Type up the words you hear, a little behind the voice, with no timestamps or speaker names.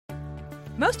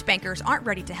Most bankers aren't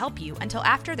ready to help you until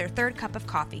after their third cup of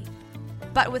coffee.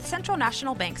 But with Central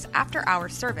National Bank's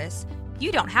after-hours service,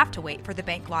 you don't have to wait for the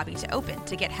bank lobby to open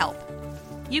to get help.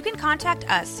 You can contact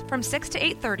us from 6 to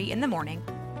 8:30 in the morning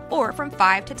or from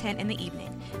 5 to 10 in the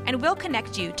evening, and we'll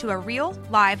connect you to a real,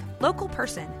 live, local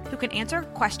person who can answer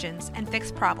questions and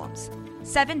fix problems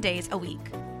 7 days a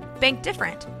week. Bank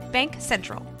different. Bank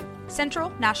Central. Central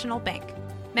National Bank.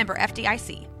 Member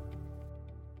FDIC.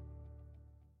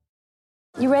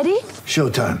 You ready?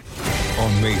 Showtime.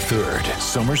 On May 3rd,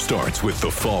 summer starts with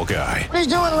The Fall Guy. Let's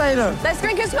do it later. Let's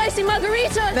drink a spicy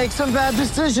margarita. Make some bad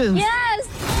decisions. Yes!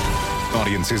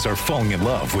 Audiences are falling in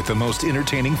love with the most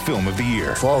entertaining film of the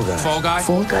year. Fall Guy. Fall Guy?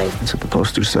 Fall guy. That's what the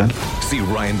poster said. See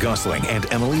Ryan Gosling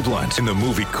and Emily Blunt in the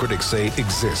movie critics say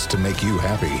exists to make you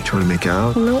happy. Trying to make it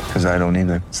out? Nope. Because I don't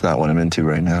either. It's not what I'm into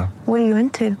right now. What are you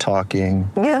into?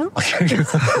 Talking. Yeah.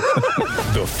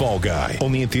 The Fall Guy.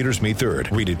 Only in theaters May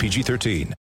 3rd. Rated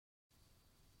PG-13.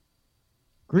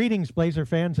 Greetings, Blazer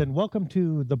fans, and welcome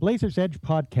to the Blazers Edge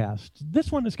podcast.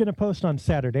 This one is going to post on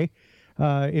Saturday.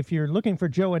 If you're looking for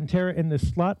Joe and Tara in this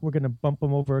slot, we're going to bump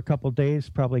them over a couple days,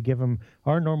 probably give them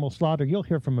our normal slot, or you'll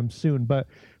hear from them soon. But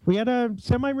we had a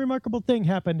semi-remarkable thing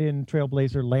happened in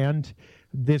Trailblazer land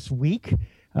this week.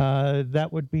 That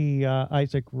would be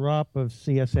Isaac Ropp of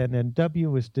CSNNW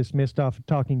was dismissed off of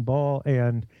Talking Ball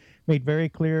and made very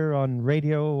clear on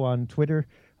radio, on Twitter,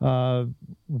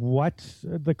 what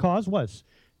the cause was.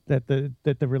 That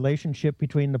the relationship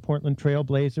between the Portland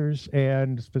Trailblazers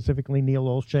and specifically Neil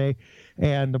Olshey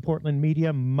and the Portland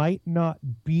media might not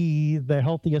be the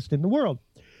healthiest in the world.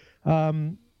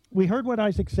 We heard what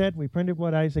Isaac said. We printed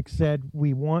what Isaac said.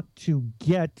 We want to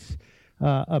get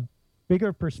a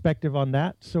bigger perspective on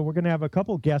that. So we're going to have a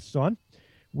couple guests on.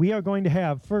 We are going to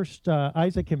have first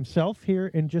Isaac himself here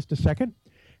in just a second.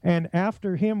 And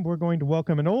after him, we're going to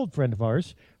welcome an old friend of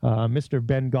ours, Mr.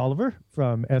 Ben Golliver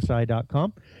from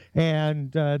SI.com.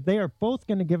 And they are both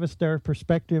going to give us their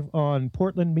perspective on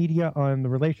Portland media, on the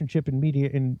relationship in media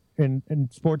in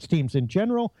sports teams in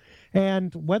general,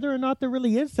 and whether or not there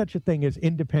really is such a thing as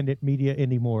independent media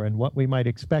anymore and what we might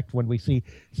expect when we see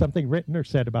something written or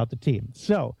said about the team.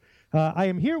 So I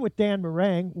am here with Dan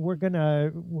Marang. We're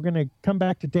gonna come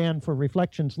back to Dan for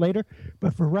reflections later.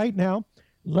 But for right now,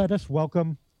 let us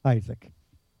welcome Isaac.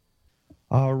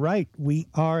 All right, we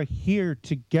are here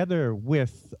together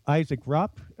with Isaac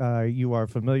Ropp. You are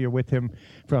familiar with him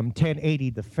from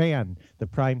 1080 The Fan, the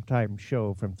primetime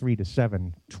show from 3 to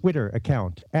 7, Twitter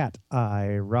account at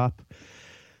iRopp.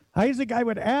 Isaac, I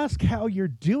would ask how you're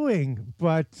doing,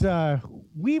 but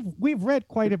we've read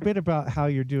quite a bit about how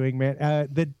you're doing, man.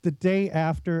 The day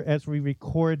after, as we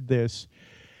record this,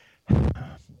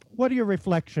 what are your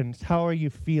reflections? How are you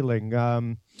feeling?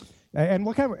 And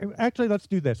what kind of, actually, let's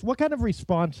do this. What kind of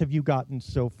response have you gotten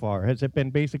so far? Has it been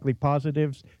basically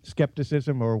positives,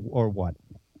 skepticism, or what?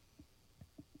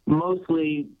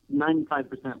 Mostly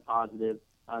 95% positive.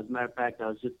 As a matter of fact, I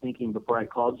was just thinking before I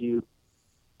called you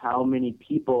how many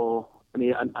people,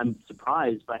 I'm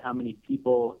surprised by how many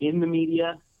people in the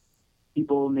media,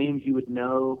 people, names you would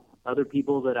know, other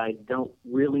people that I don't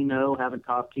really know, haven't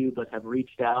talked to, but have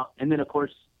reached out. And then, of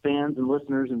course, fans and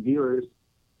listeners and viewers,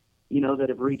 that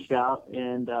have reached out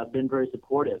and been very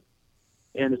supportive.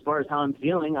 And as far as how I'm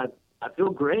feeling, I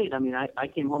feel great. I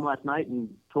came home last night and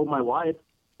told my wife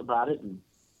about it, and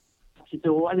she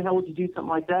said, well, why the hell would you do something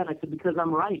like that? And I said, because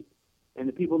I'm right, and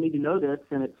the people need to know this,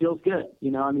 and it feels good.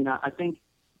 I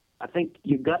think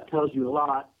your gut tells you a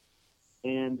lot,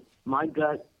 and my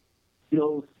gut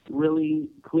feels really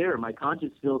clear. My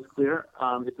conscience feels clear.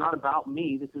 It's not about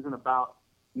me. This isn't about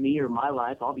me or my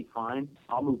life. I'll be fine.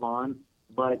 I'll move on.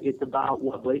 But it's about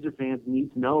what Blazer fans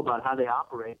need to know about how they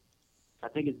operate. I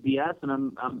think it's BS, and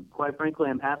I'm quite frankly,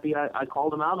 I'm happy I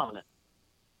called them out on it.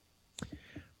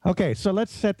 Okay, so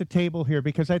let's set the table here,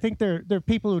 because I think there are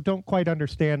people who don't quite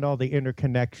understand all the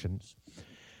interconnections.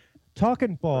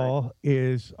 Talkin' Ball right.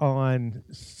 is on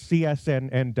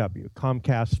CSNNW,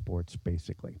 Comcast Sports,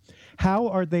 basically. How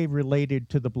are they related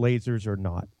to the Blazers or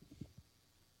not?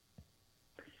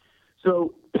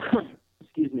 So,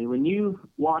 excuse me, when you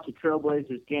watch a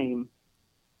Trailblazers game,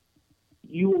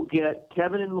 you will get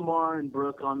Kevin and Lamar and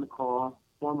Brooke on the call,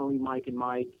 formerly Mike and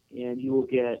Mike, and you will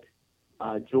get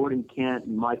Jordan Kent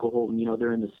and Michael Holton.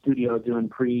 They're in the studio doing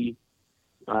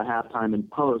halftime and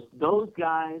post. Those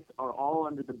guys are all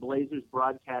under the Blazers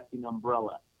broadcasting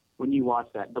umbrella when you watch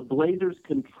that. The Blazers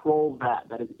control that.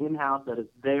 That is in-house. That is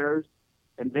theirs.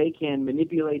 And they can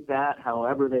manipulate that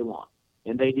however they want.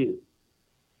 And they do.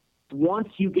 Once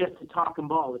you get to Talkin'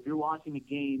 Ball, if you're watching a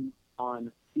game on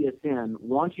CSN,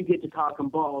 once you get to Talkin'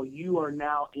 Ball, you are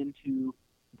now into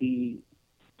the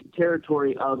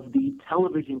territory of the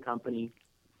television company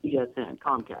CSN,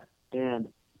 Comcast. And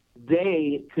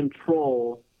they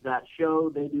control that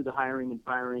show. They do the hiring and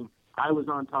firing. I was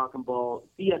on Talkin' Ball.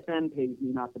 CSN pays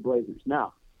me, not the Blazers.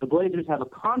 Now, the Blazers have a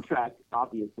contract,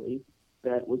 obviously,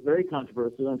 that was very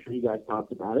controversial. I'm sure you guys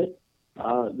talked about it.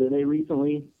 That they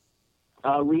recently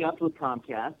re-upped with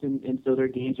Comcast, and so their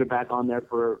games are back on there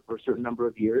for a certain number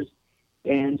of years.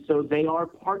 And so they are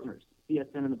partners.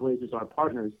 CSN and the Blazers are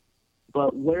partners.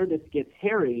 But where this gets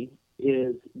hairy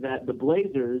is that the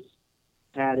Blazers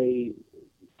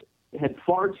had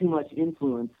far too much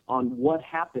influence on what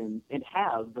happens, and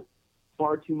have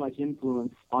far too much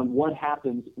influence on what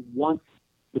happens once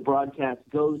the broadcast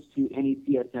goes to any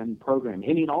CSN programming,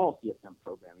 any and all CSN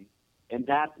programming. And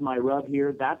that's my rub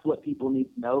here. That's what people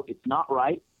need to know. It's not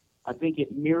right. I think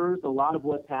it mirrors a lot of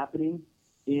what's happening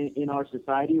in our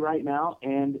society right now,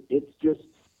 and it's just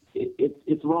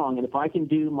it's wrong. And if I can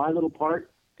do my little part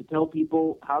to tell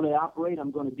people how they operate,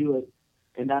 I'm going to do it,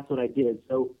 and that's what I did.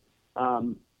 So,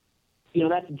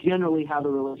 that's generally how the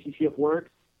relationship works.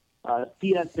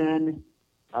 CSN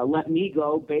let me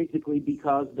go basically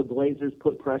because the Blazers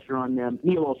put pressure on them,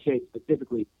 Neil Olshey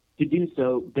specifically, to do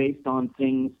so based on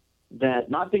things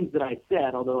not things that I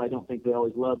said, although I don't think they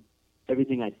always loved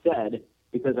everything I said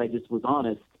because I just was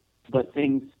honest, but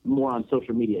things more on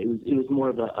social media. It was more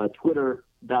of a Twitter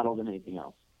battle than anything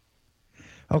else.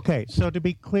 Okay, so to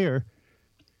be clear,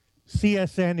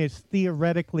 CSN is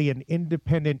theoretically an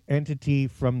independent entity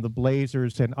from the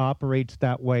Blazers and operates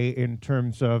that way in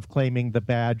terms of claiming the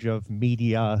badge of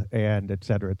media and et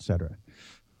cetera, et cetera.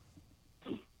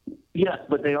 Yes,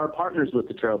 but they are partners with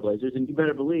the Trailblazers, and you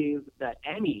better believe that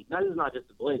not just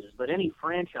the Blazers, but any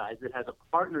franchise that has a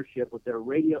partnership with their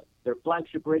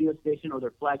flagship radio station or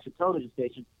their flagship television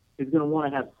station is going to want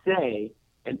to have say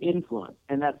and influence,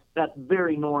 and that's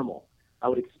very normal. I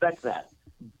would expect that.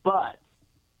 But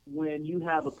when you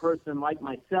have a person like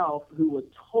myself who was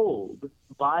told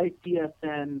by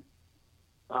CSN,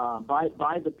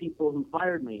 by the people who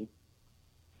fired me,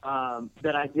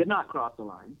 that I did not cross the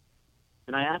line,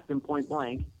 and I asked him point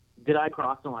blank, did I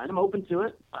cross the line? I'm open to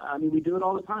it. I mean, we do it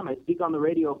all the time. I speak on the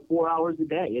radio 4 hours a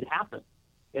day. It happens.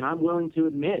 And I'm willing to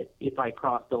admit if I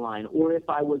crossed the line or if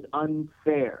I was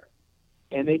unfair.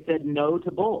 And they said no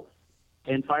to both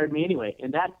and fired me anyway.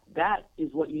 And that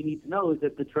is what you need to know, is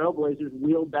that the Trailblazers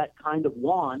wield that kind of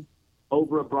wand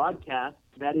over a broadcast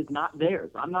that is not theirs.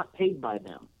 I'm not paid by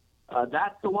them.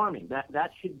 That's alarming.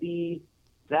 That should be,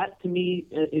 that to me,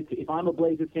 if I'm a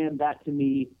Blazer fan, that to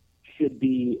me should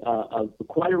be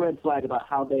quite a red flag about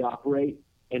how they operate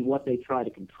and what they try to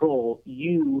control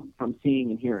you from seeing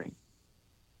and hearing.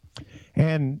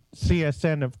 And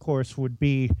CSN, of course, would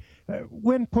be,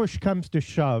 when push comes to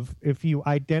shove, if you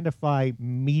identify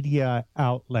media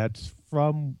outlets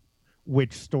from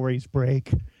which stories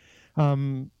break, I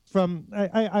don't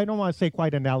want to say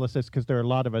quite analysis because there are a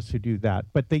lot of us who do that,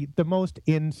 but the most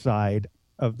inside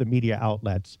of the media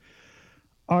outlets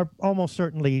are almost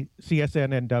certainly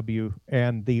CSN-NW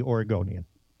and the Oregonian.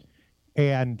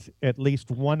 And at least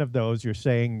one of those you're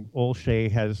saying Olshey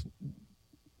has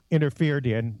interfered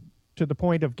in to the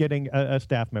point of getting a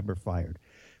staff member fired,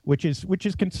 which is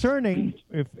concerning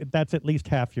if that's at least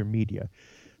half your media.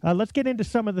 Let's get into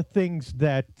some of the things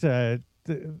that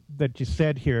you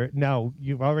said here. Now,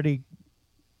 you've already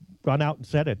gone out and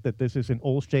said it, that this is an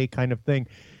Olshey kind of thing.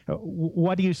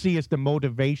 What do you see as the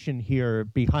motivation here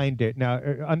behind it? Now,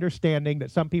 understanding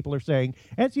that some people are saying,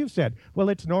 as you've said, well,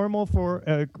 it's normal for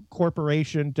a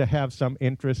corporation to have some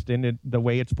interest in it, the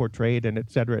way it's portrayed, and et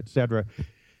cetera, et cetera.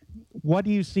 What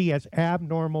do you see as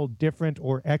abnormal, different,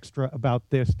 or extra about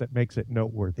this that makes it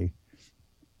noteworthy?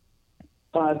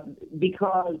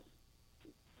 Because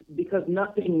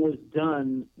nothing was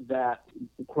done that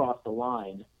crossed the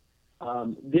line.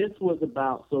 This was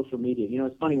about social media. You know,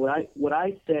 it's funny, what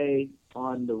I say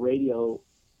on the radio,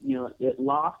 you know, it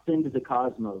lofts into the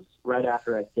cosmos right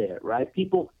after I say it, right?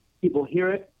 People hear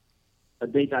it,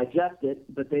 they digest it,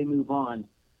 but they move on.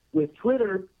 With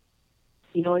Twitter,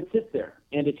 you know, it sits there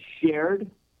and it's shared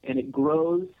and it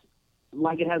grows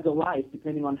like it has a life,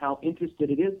 depending on how interested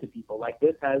it is to people. Like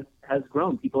this has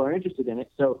grown. People are interested in it.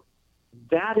 So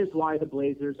that is why the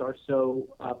Blazers are so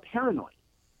paranoid.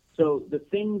 So the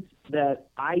things that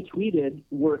I tweeted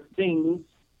were things,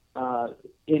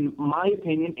 in my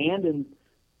opinion, and in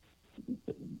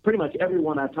pretty much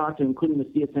everyone I've talked to, including the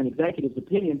CSN executive's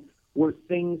opinion, were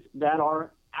things that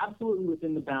are absolutely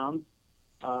within the bounds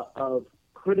of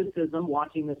criticism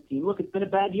watching this team. Look, it's been a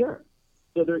bad year.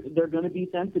 So they're going to be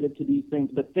sensitive to these things.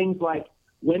 But things like,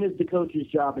 when is the coach's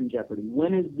job in jeopardy?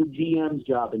 When is the GM's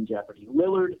job in jeopardy?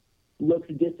 Lillard looks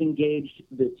disengaged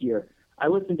this year. I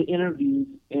listen to interviews,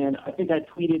 and I think I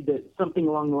tweeted that something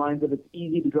along the lines of it's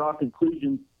easy to draw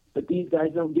conclusions, but these guys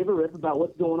don't give a rip about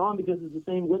what's going on because it's the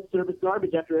same lip service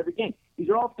garbage after every game. These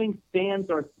are all things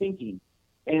fans are thinking.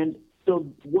 And so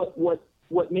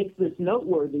what makes this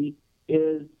noteworthy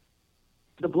is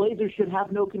the Blazers should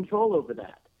have no control over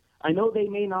that. I know they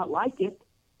may not like it,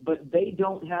 but they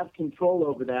don't have control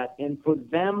over that. And for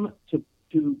them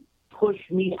to push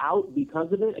me out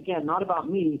because of it, again, not about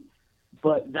me,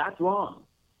 but that's wrong.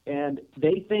 And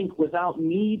they think without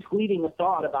me tweeting a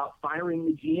thought about firing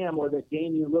the GM or that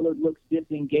Damian Lillard looks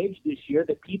disengaged this year,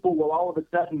 that people will all of a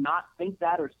sudden not think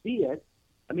that or see it.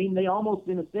 I mean, they almost,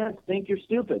 in a sense, think you're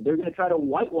stupid. They're going to try to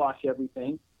whitewash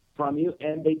everything from you,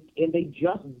 and they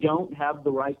just don't have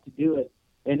the right to do it.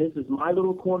 And this is my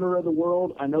little corner of the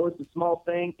world. I know it's a small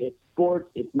thing. It's sports.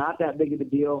 It's not that big of a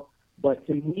deal. But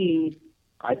to me,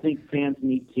 I think fans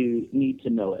need to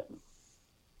know it.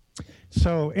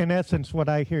 So, in essence, what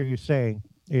I hear you saying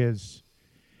is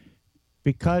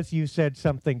because you said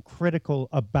something critical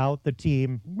about the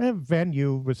team,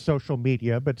 venue with social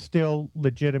media, but still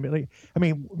legitimately, I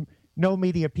mean, no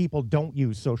media people don't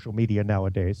use social media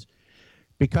nowadays.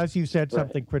 Because you said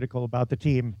something critical about the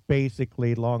team,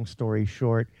 basically, long story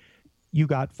short, you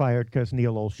got fired because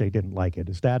Neil Olshey didn't like it.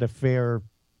 Is that a fair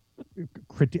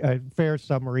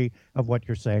summary of what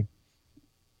you're saying?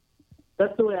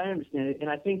 That's the way I understand it,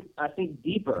 and I think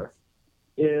deeper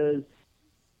is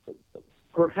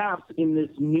perhaps in this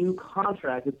new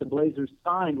contract that the Blazers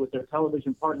signed with their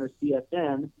television partner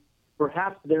CSN,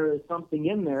 perhaps there is something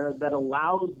in there that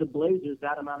allows the Blazers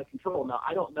that amount of control. Now,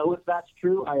 I don't know if that's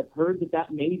true. I have heard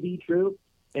that may be true,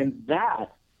 and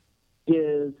that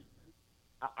is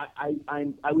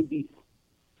I would be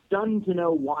stunned to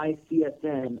know why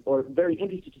CSN, or very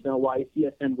interested to know why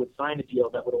CSN would sign a deal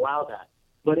that would allow that.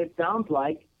 But it sounds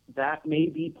like that may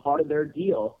be part of their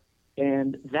deal,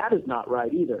 and that is not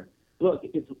right either. Look,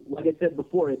 it's like I said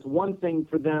before, it's one thing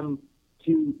for them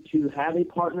to have a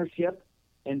partnership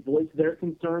and voice their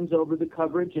concerns over the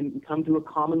coverage and come to a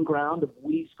common ground of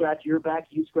we scratch your back,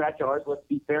 you scratch ours, let's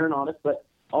be fair and honest. But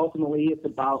ultimately, it's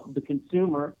about the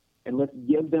consumer, and let's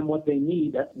give them what they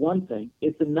need. That's one thing.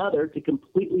 It's another to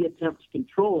completely attempt to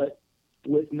control it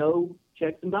with no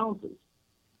checks and balances.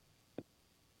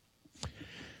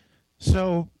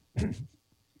 So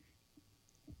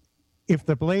if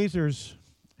the Blazers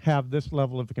have this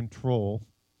level of control,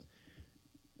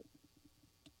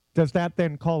 does that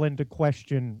then call into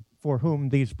question for who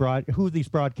these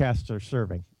broadcasts are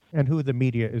serving and who the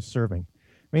media is serving?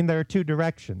 I mean, there are two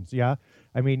directions, yeah?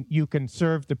 I mean, you can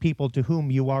serve the people to whom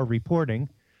you are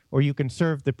reporting, or you can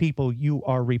serve the people you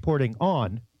are reporting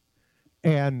on,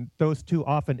 and those two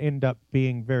often end up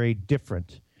being very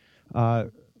different.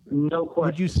 No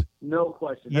question. No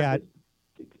question. Yeah.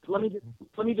 Let me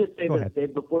just say this,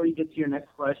 Dave, before you get to your next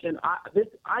question.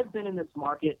 I've been in this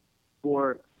market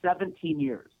for 17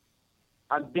 years.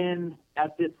 I've been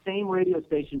at this same radio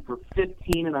station for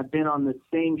 15, and I've been on the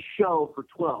same show for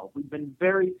 12. We've been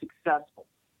very successful.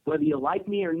 Whether you like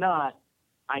me or not,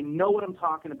 I know what I'm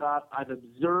talking about. I've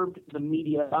observed the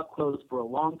media up close for a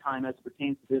long time as it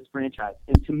pertains to this franchise.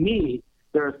 And to me,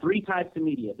 there are three types of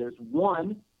media. There's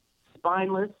one,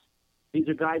 spineless. These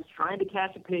are guys trying to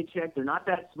cash a paycheck. They're not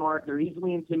that smart. They're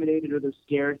easily intimidated or they're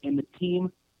scared, and the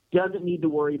team doesn't need to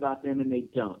worry about them, and they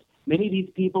don't. Many of these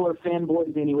people are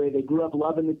fanboys anyway. They grew up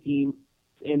loving the team,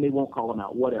 and they won't call them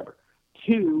out, whatever.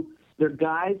 Two, they're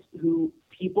guys who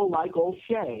people like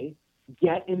Olshey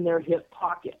get in their hip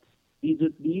pocket. These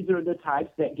are the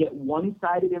types that get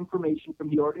one-sided information from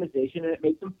the organization, and it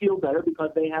makes them feel better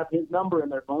because they have his number in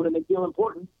their phone and they feel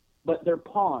important, but they're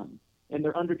pawns, and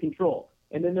they're under control.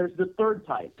 And then there's the third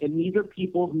type, and these are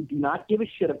people who do not give a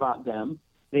shit about them.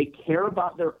 They care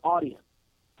about their audience,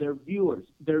 their viewers,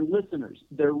 their listeners,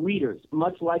 their readers,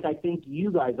 much like I think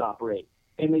you guys operate.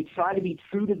 And they try to be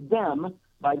true to them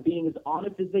by being as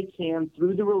honest as they can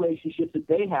through the relationships that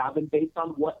they have and based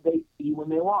on what they see when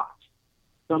they watch.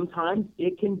 Sometimes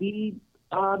it can be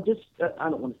I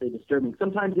don't want to say disturbing.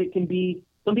 Sometimes it can be,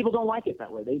 some people don't like it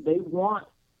that way. They want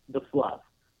the fluff.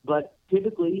 But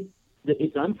typically,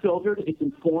 it's unfiltered, it's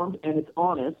informed, and it's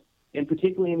honest. And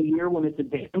particularly in a year when it's a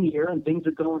damn year and things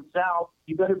are going south,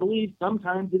 you better believe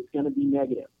sometimes it's going to be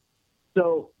negative.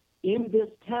 So in this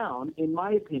town, in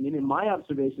my opinion, in my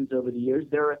observations over the years,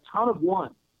 there are a ton of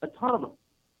them.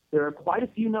 There are quite a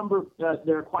few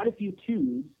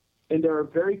twos, and there are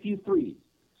very few threes.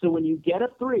 So when you get a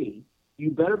three, you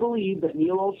better believe that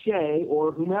Neil Olshey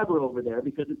or whomever over there,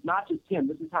 because it's not just him,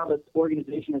 this is how this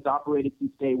organization has operated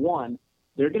since day one,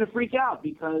 they're going to freak out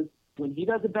because when he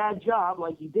does a bad job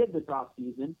like he did this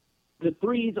offseason, the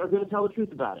threes are going to tell the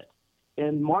truth about it.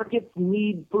 and markets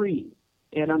need freeze.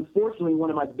 And unfortunately, one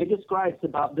of my biggest gripes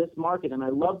about this market, and I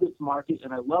love this market,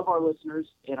 and I love our listeners,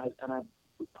 and I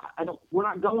don't. We're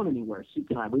not going anywhere, Suk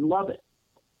and I. We love it,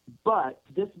 but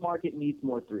this market needs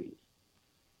more threes.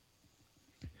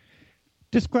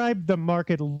 Describe the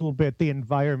market a little bit, the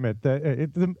environment.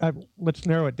 Let's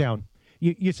narrow it down.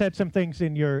 You said some things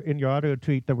in your audio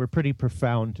tweet that were pretty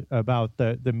profound about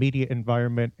the media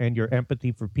environment and your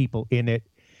empathy for people in it.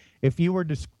 If you were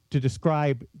to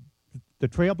describe the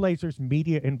Trailblazers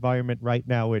media environment right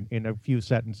now in a few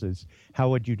sentences, how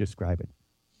would you describe it?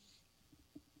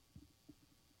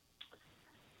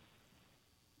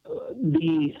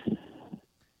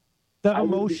 The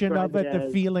emotion of it,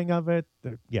 the feeling of it,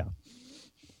 yeah.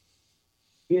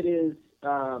 It is,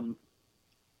 that's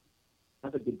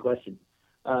a good question.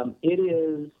 It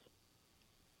is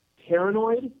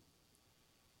paranoid,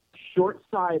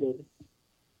 short-sighted,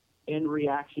 and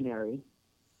reactionary.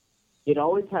 It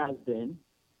always has been.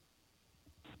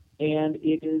 And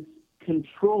it is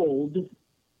controlled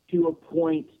to a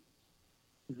point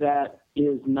that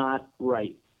is not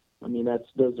right. I mean, that's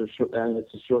as short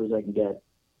as I can get.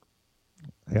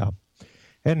 Yeah.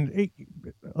 And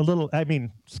a little,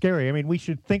 scary. I mean, we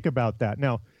should think about that.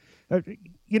 Now,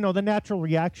 the natural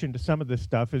reaction to some of this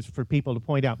stuff is for people to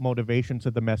point out motivations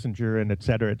of the messenger and et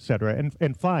cetera,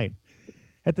 and fine.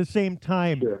 At the same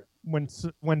time, sure.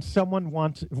 when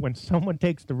someone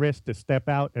takes the risk to step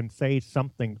out and say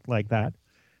something like that,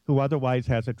 who otherwise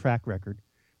has a track record,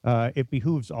 it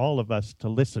behooves all of us to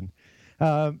listen.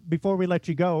 Before we let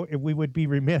you go, we would be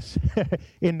remiss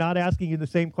in not asking you the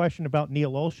same question about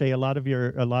Neil Olshey. A lot of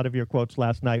your quotes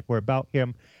last night were about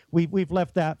him. We've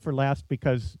left that for last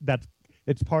because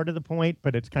it's part of the point,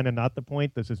 but it's kind of not the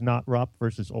point. This is not Ropp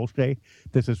versus Olshey.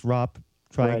 This is Ropp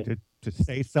trying to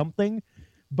say something.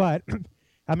 But I'm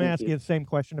going to ask you the same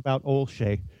question about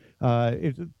Olshey.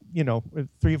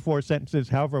 3 or 4 sentences,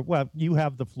 however. Well, you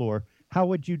have the floor. How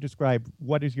would you describe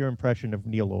what is your impression of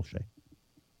Neil Olshey?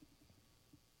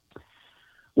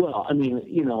 Well, I mean,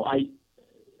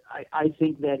 I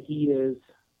think that he is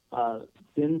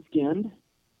thin-skinned.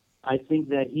 I think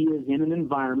that he is in an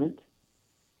environment.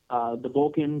 The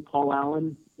Vulcan Paul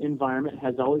Allen environment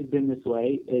has always been this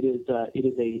way.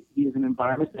 He is an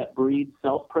environment that breeds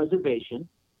self-preservation,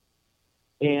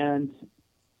 and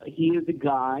he is a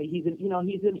guy. He's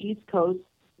an East Coast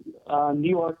New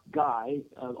York guy.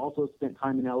 Also spent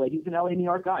time in L.A. He's an L.A. New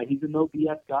York guy. He's a no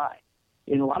BS guy.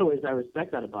 In a lot of ways, I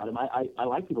respect that about him. I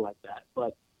like people like that,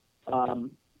 but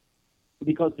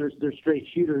because they're straight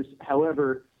shooters.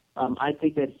 However, I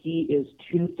think that he is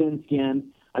too thin-skinned.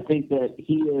 I think that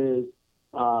he's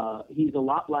a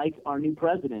lot like our new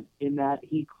president in that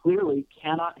he clearly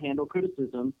cannot handle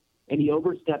criticism, and he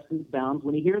oversteps his bounds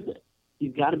when he hears it.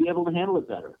 He's got to be able to handle it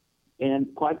better. And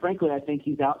quite frankly, I think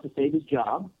he's out to save his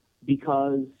job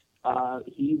because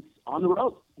he's on the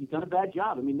ropes. He's done a bad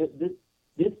job. I mean, this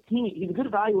team, he's a good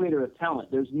evaluator of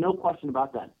talent. There's no question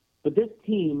about that. But this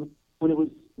team, when it was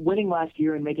winning last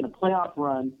year and making a playoff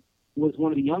run, was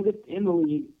one of the youngest in the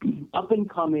league, up and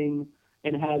coming,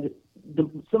 and had the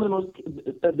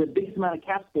biggest amount of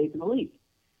cap space in the league.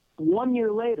 1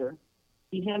 year later,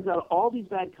 he hands out all these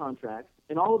bad contracts,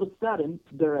 and all of a sudden,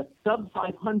 they're a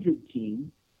sub-500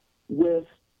 team with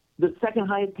the second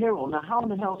highest payroll. Now, how in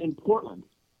the hell in Portland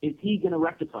is he going to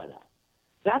rectify that?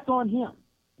 That's on him.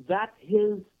 That's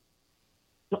his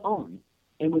to own.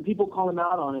 And when people call him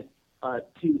out on it,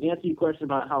 to answer your question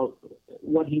about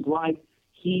what he's like,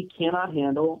 he cannot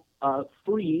handle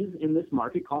freeze in this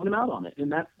market, calling him out on it.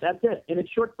 And that's it. And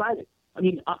it's short-sighted. I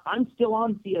mean, I'm still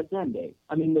on CSN, Dave.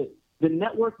 I mean, the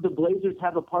network the Blazers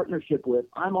have a partnership with,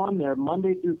 I'm on there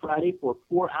Monday through Friday for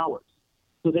 4 hours.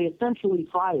 So they essentially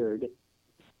fired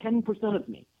 10% of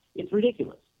me. It's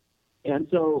ridiculous. And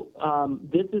so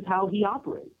this is how he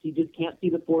operates. He just can't see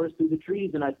the forest through the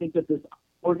trees. And I think that this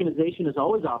organization has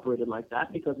always operated like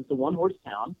that because it's a one-horse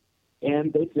town,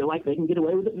 and they feel like they can get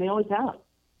away with it, and they always have.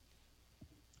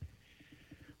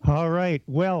 All right.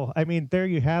 Well, I mean, there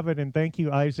you have it, and thank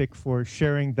you, Isaac, for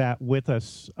sharing that with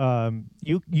us.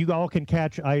 You all can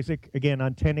catch Isaac, again,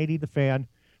 on 1080 The Fan,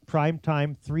 prime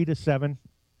time, 3 to 7,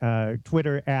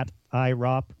 Twitter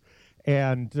 @iRopp.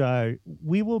 And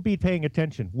we will be paying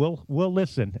attention. We'll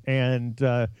listen. And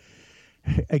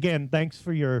again, thanks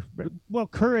for your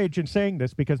courage in saying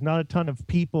this, because not a ton of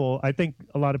people. I think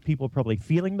a lot of people are probably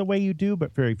feeling the way you do,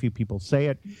 but very few people say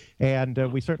it.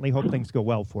 And we certainly hope things go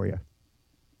well for you.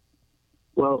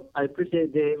 Well, I appreciate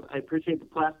it, Dave. I appreciate the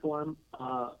platform.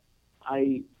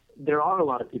 There are a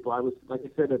lot of people. I was, like I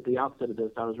said at the outset of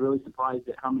this, I was really surprised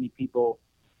at how many people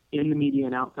in the media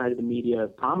and outside of the media,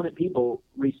 prominent people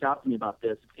reached out to me about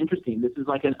this. It's interesting. This is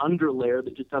like an underlayer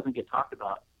that just doesn't get talked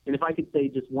about. And if I could say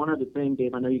just one other thing,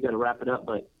 Dave, I know you got to wrap it up,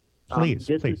 but please.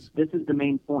 This is the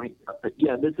main point.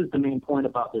 This is the main point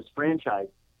about this franchise.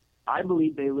 I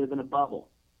believe they live in a bubble.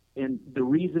 And the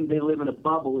reason they live in a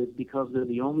bubble is because they're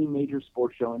the only major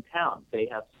sports show in town. They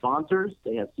have sponsors,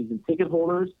 they have season ticket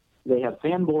holders, they have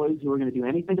fanboys who are going to do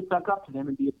anything to suck up to them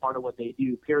and be a part of what they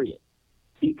do, period.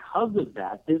 Because of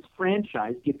that, this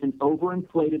franchise gets an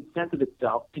overinflated sense of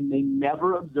itself, and they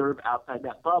never observe outside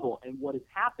that bubble. And what is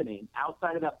happening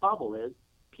outside of that bubble is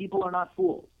people are not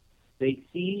fools. They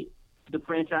see the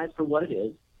franchise for what it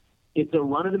is. It's a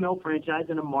run-of-the-mill franchise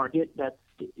in a market that's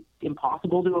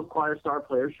impossible to acquire star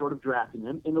players short of drafting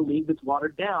them, in a league that's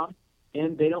watered down,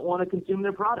 and they don't want to consume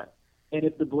their product. And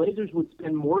if the Blazers would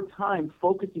spend more time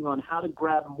focusing on how to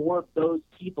grab more of those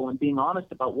people and being honest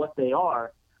about what they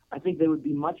are, I think they would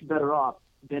be much better off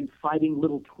than fighting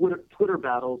little Twitter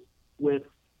battles with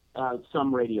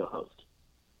some radio host.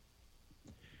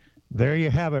 There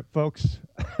you have it, folks.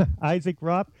 Isaac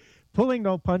Ropp, pulling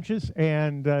no punches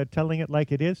and telling it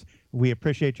like it is. We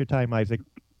appreciate your time, Isaac.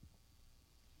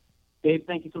 Dave,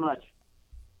 thank you so much.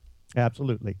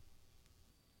 Absolutely.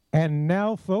 And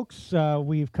now, folks,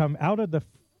 we've come out of the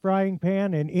frying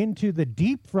pan and into the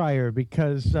deep fryer,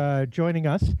 because joining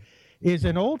us is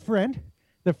an old friend.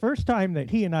 The first time that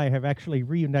he and I have actually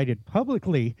reunited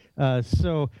publicly.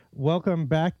 So welcome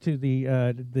back to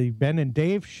the Ben and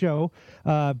Dave show.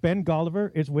 Ben Golliver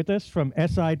is with us from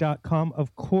SI.com,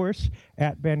 of course,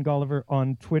 at Ben Golliver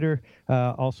on Twitter,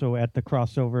 also at The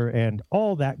Crossover and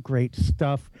all that great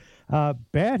stuff.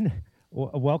 Ben,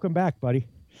 welcome back, buddy.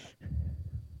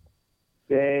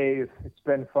 Dave, it's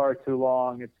been far too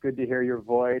long. It's good to hear your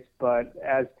voice, but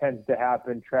as tends to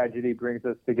happen, tragedy brings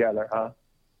us together, huh?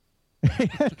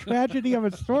 Tragedy of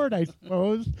a sort, I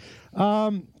suppose.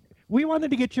 We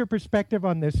wanted to get your perspective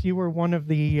on this. You were one of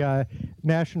the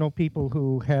national people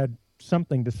who had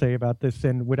something to say about this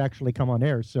and would actually come on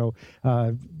air. So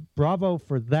bravo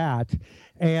for that.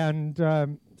 And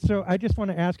so I just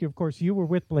want to ask you, of course, you were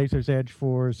with Blazers Edge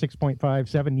for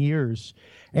 7 years.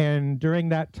 And during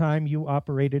that time, you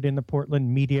operated in the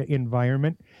Portland media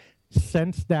environment.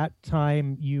 Since that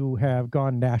time, you have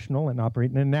gone national and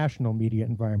operate in a national media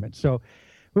environment. So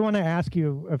we want to ask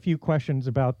you a few questions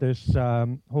about this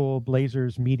whole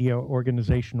Blazers media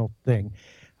organizational thing.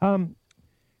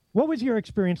 What was your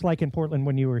experience like in Portland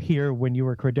when you were here, when you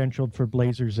were credentialed for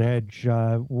Blazers Edge?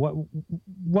 What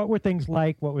were things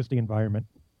like? What was the environment?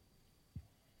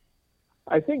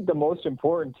 I think the most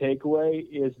important takeaway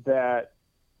is that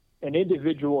an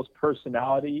individual's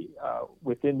personality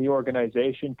within the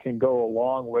organization can go a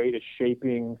long way to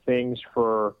shaping things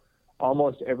for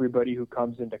almost everybody who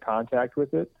comes into contact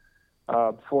with it.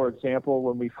 For example,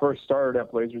 when we first started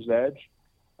at Blazers Edge,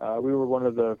 we were one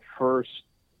of the first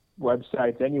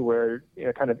websites anywhere,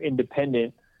 kind of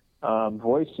independent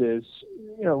voices,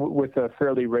 with a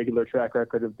fairly regular track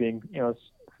record of being,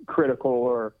 critical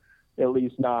or at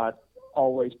least not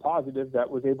always positive,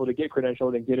 that was able to get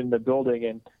credentialed and get in the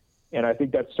building. And I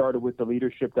think that started with the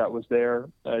leadership that was there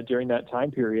during that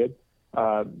time period.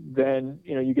 Then,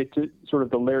 you get to sort of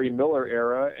the Larry Miller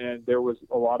era, and there was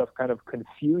a lot of kind of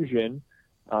confusion,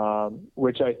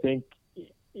 which I think,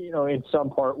 in some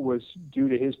part was due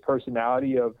to his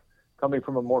personality of coming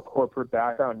from a more corporate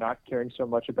background, not caring so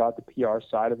much about the PR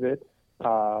side of it,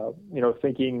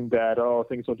 thinking that,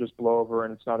 things will just blow over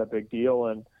and it's not a big deal.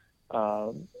 And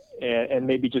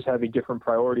maybe just having different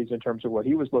priorities in terms of what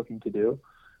he was looking to do.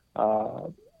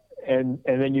 And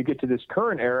then you get to this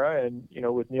current era, and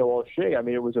with Neil Olshey, I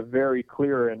mean, it was a very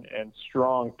clear and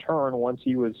strong turn once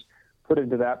he was put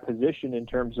into that position in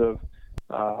terms of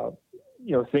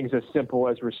things as simple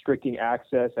as restricting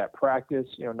access at practice,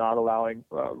 not allowing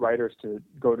writers to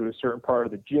go to a certain part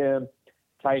of the gym,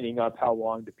 tightening up how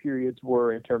long the periods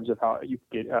were in terms of how you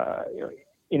could get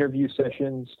interview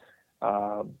sessions,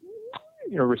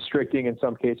 restricting in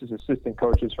some cases assistant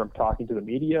coaches from talking to the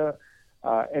media.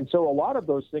 And so a lot of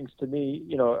those things to me,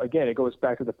 again, it goes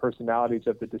back to the personalities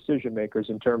of the decision makers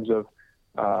in terms of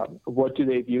what do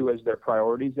they view as their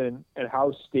priorities and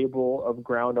how stable of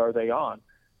ground are they on.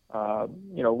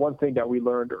 One thing that we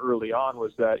learned early on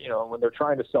was that, when they're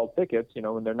trying to sell tickets,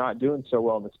 when they're not doing so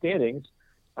well in the standings,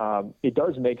 it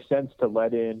does make sense to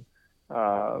let in,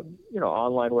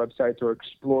 online websites or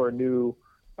explore new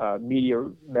media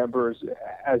members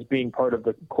as being part of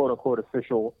the quote-unquote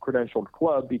official credentialed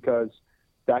club, because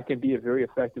that can be a very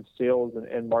effective sales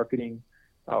and marketing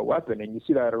weapon. And you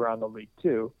see that around the league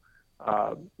too.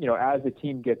 As the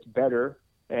team gets better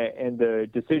and the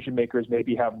decision makers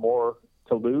maybe have more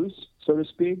to lose, so to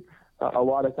speak. A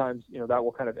lot of times, that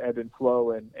will kind of ebb and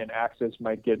flow, and access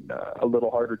might get a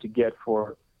little harder to get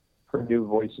for new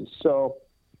voices. So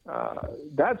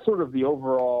that's sort of the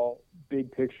overall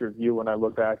big picture view when I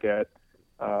look back at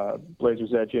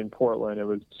Blazers Edge in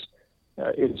Portland.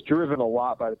 It's driven a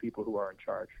lot by the people who are in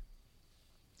charge.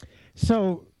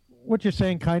 So what you're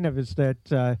saying kind of is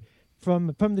that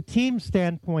from the team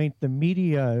standpoint, the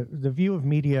view of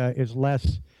media is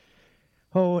less,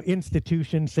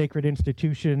 institution, sacred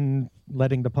institution,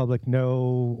 letting the public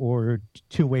know, or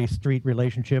two-way street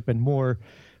relationship, and more,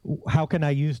 how can I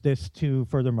use this to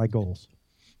further my goals?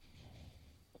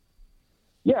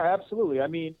 Yeah, absolutely. I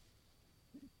mean,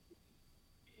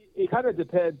 it kind of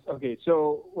depends. Okay,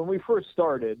 so when we first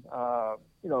started,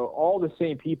 all the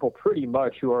same people pretty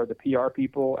much who are the PR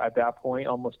people at that point,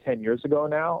 almost 10 years ago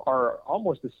now, are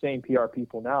almost the same PR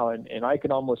people now. And I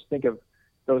can almost think of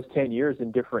those 10 years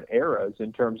in different eras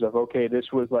in terms of, okay,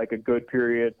 this was like a good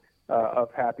period of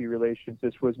happy relations.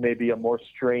 This was maybe a more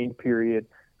strained period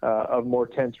of more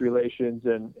tense relations.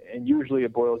 And usually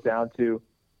it boils down to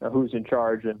who's in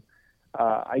charge. And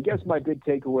I guess my big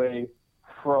takeaway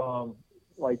from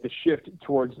like the shift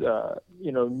towards,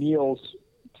 Neil's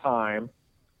time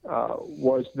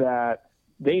was that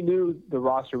they knew the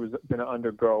roster was going to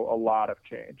undergo a lot of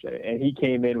change. And he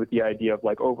came in with the idea of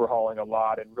like overhauling a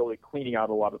lot and really cleaning out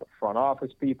a lot of the front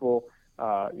office people,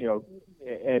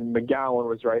 and McGowan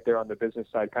was right there on the business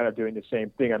side, kind of doing the same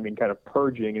thing. I mean, kind of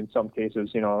purging in some cases,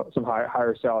 some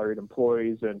higher salaried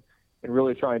employees and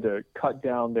really trying to cut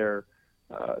down their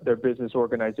business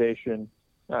organization,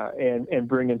 and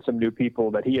bring in some new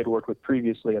people that he had worked with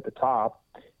previously at the top.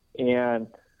 And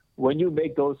when you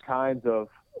make those kinds of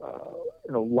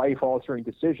life-altering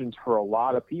decisions for a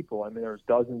lot of people, I mean, there's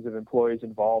dozens of employees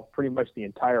involved, pretty much the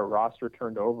entire roster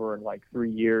turned over in like 3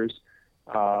 years.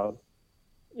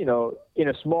 In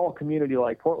a small community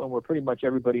like Portland, where pretty much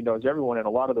everybody knows everyone, and a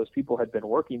lot of those people had been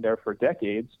working there for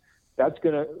decades, that's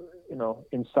going to,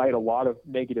 incite a lot of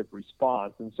negative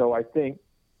response. And so I think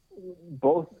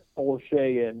both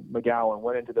Olshey and McGowan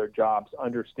went into their jobs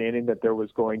understanding that there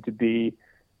was going to be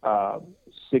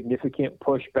significant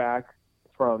pushback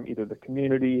from either the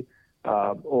community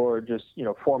or just,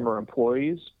 former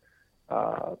employees.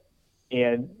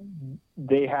 And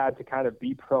they had to kind of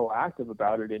be proactive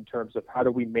about it in terms of how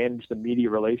do we manage the media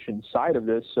relations side of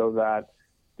this so that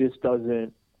this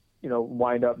doesn't,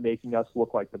 wind up making us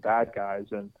look like the bad guys.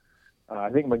 And I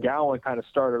think McGowan kind of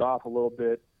started off a little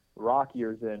bit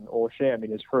rockier than Olshey. I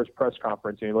mean, his first press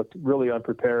conference, he looked really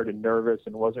unprepared and nervous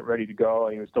and wasn't ready to go.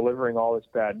 And he was delivering all this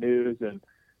bad news, and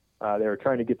they were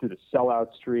trying to get through the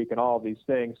sellout streak and all of these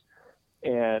things.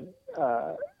 And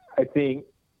I think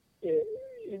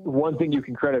one thing you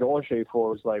can credit Olshey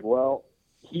for was like, well,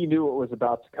 he knew what was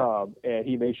about to come, and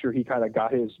he made sure he kind of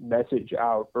got his message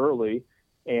out early,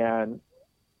 and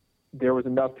there was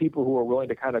enough people who were willing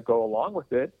to kind of go along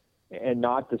with it and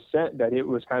not dissent, that it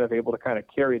was kind of able to kind of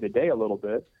carry the day a little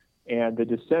bit. And the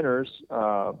dissenters,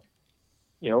 were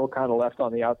kind of left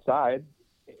on the outside,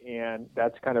 and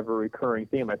that's kind of a recurring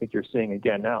theme I think you're seeing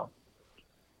again now.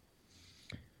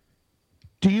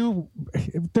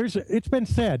 It's been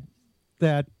said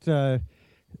that the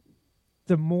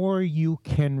more you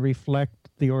can reflect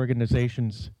the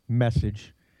organization's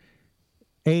message,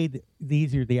 the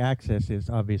easier the access is,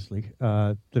 obviously.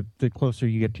 The closer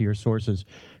you get to your sources,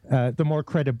 the more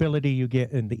credibility you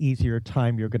get and the easier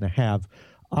time you're going to have.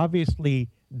 Obviously,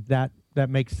 that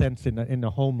makes sense in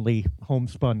a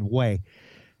homespun way.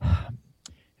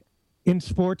 In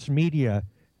sports media,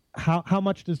 how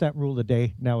much does that rule the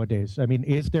day nowadays? I mean,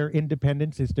 is there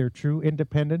independence? Is there true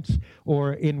independence?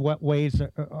 Or in what ways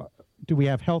do we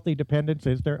have healthy dependence?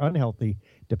 Is there unhealthy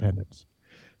dependence?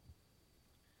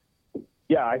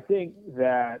 Yeah, I think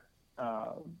that,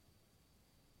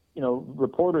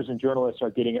 reporters and journalists are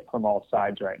getting it from all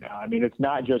sides right now. I mean, it's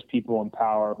not just people in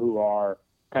power who are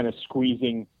kind of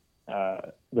squeezing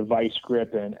the vice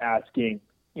grip and asking,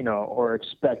 or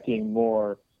expecting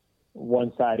more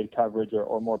one-sided coverage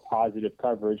or more positive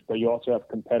coverage, but you also have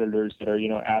competitors that are,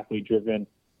 athlete-driven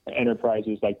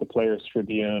enterprises like the Players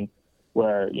Tribune,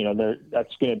 where,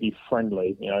 that's going to be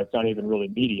friendly. It's not even really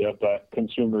media, but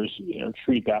consumers,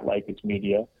 treat that like it's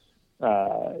media.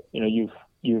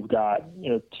 You've got,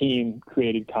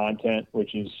 team-created content,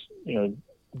 which is,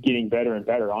 getting better and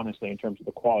better, honestly, in terms of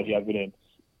the quality of it and,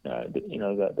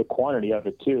 the quantity of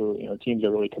it, too. Teams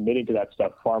are really committing to that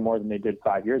stuff far more than they did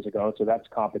 5 years ago, so that's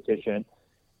competition.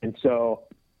 And so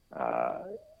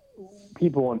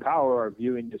people in power are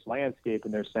viewing this landscape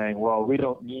and they're saying, well, we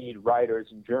don't need writers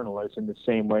and journalists in the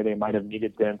same way they might have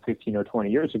needed them 15 or 20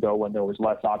 years ago when there was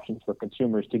less options for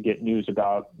consumers to get news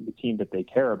about the team that they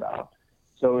care about.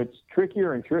 So it's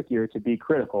trickier and trickier to be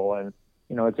critical. And,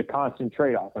 it's a constant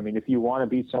trade-off. I mean, if you want to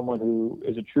be someone who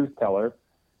is a truth teller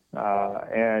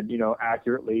and,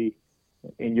 accurately,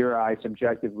 in your eyes,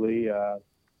 objectively,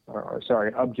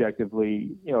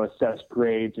 assess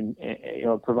grades and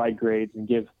provide grades and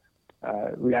give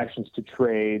reactions to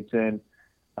trades and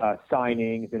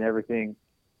signings and everything.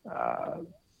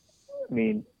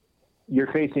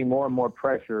 You're facing more and more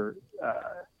pressure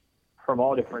from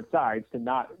all different sides to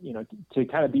not, to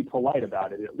kind of be polite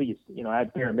about it, at least,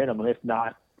 at bare minimum, if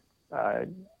not,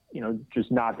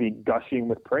 just not be gushing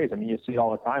with praise. I mean, you see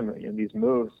all the time, these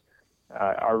moves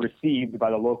are received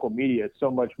by the local media so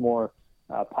much more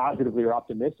positively or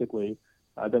optimistically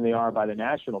than they are by the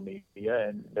national media.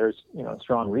 And there's,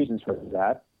 strong reasons for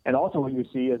that. And also what you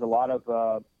see is a lot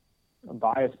of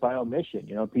bias by omission,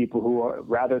 people who are,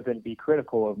 rather than be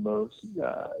critical of moves,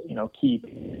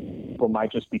 people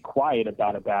might just be quiet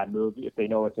about a bad move if they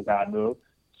know it's a bad move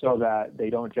so that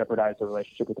they don't jeopardize the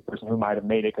relationship with the person who might have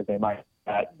made it because they might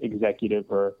that executive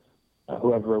or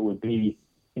whoever it would be,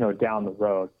 down the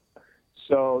road.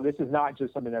 So this is not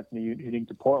just something that's unique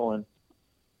to Portland.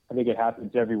 I think it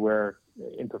happens everywhere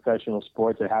in professional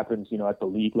sports. It happens, at the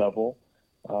league level.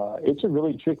 It's a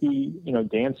really tricky,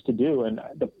 dance to do. And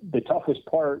the toughest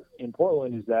part in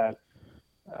Portland is that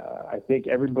I think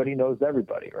everybody knows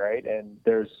everybody, right? And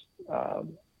there's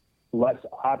less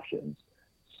options.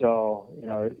 So,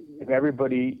 if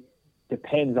everybody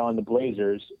depends on the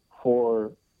Blazers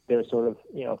for their sort of,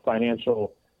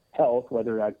 financial health,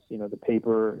 whether that's, the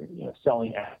paper,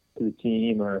 selling to the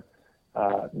team or,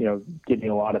 getting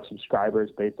a lot of subscribers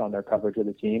based on their coverage of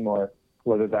the team, or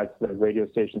whether that's the radio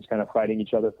stations kind of fighting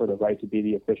each other for the right to be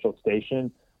the official station,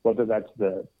 whether that's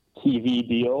the TV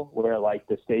deal where like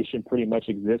the station pretty much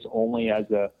exists only as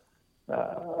a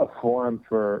forum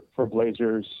for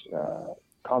Blazers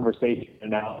conversation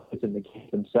analysis in the game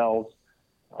themselves.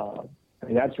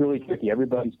 That's really tricky.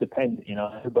 Everybody's dependent,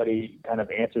 everybody kind of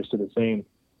answers to the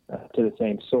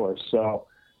same source. So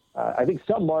I think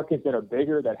some markets that are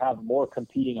bigger, that have more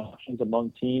competing options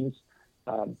among teams,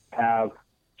 have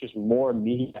just more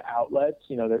media outlets,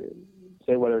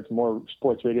 say whether it's more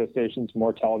sports radio stations,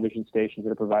 more television stations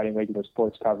that are providing regular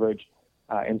sports coverage,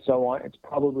 and so on. It's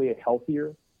probably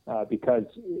healthier because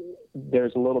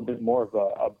there's a little bit more of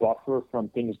a buffer from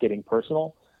things getting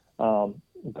personal.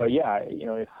 But yeah,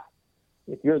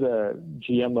 if you're the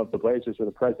GM of the Blazers or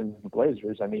the president of the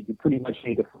Blazers, I mean, you pretty much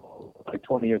need to follow like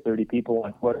 20 or 30 people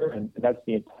on Twitter, and that's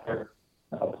the entire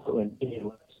media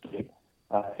landscape.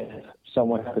 If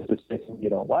someone has a decision you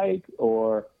don't like,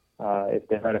 or if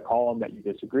they write a column that you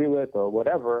disagree with, or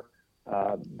whatever,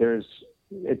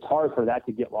 it's hard for that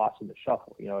to get lost in the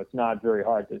shuffle. It's not very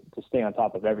hard to stay on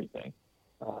top of everything,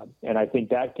 and I think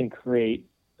that can create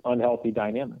unhealthy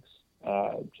dynamics.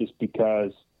 Just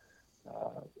because,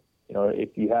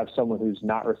 if you have someone who's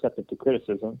not receptive to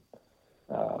criticism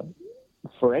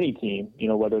for any team,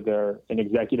 whether they're an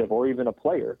executive or even a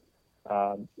player,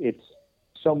 it's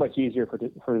so much easier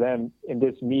for them in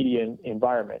this media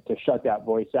environment to shut that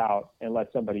voice out and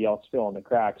let somebody else fill in the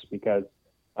cracks, because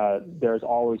there's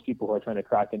always people who are trying to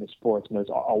crack into sports. And there's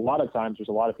a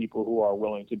lot of people who are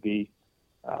willing to be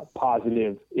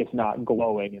positive, if not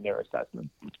glowing, in their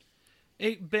assessment.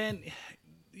 Hey, Ben,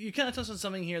 you kind of touched on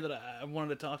something here that I wanted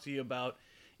to talk to you about,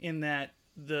 in that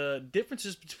the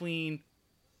differences between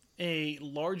a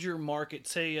larger market,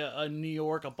 say a New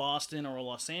York, a Boston, or a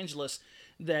Los Angeles,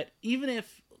 that even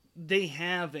if they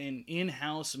have an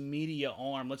in-house media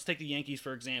arm, let's take the Yankees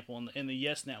for example, and the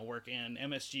Yes Network and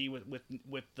MSG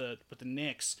with the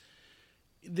Knicks,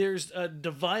 there's a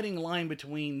dividing line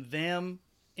between them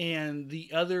and the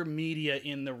other media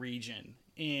in the region,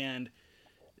 and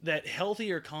that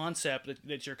healthier concept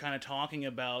that you're kind of talking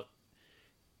about,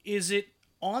 is it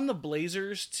on the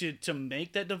Blazers to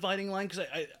make that dividing line? Because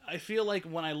I feel like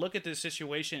when I look at this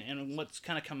situation and what's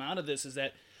kind of come out of this is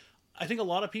that I think a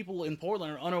lot of people in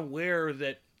Portland are unaware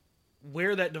that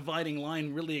where that dividing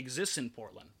line really exists in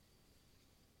Portland.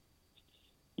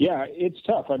 Yeah, it's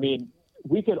tough. I mean,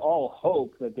 we could all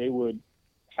hope that they would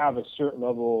have a certain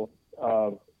level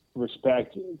of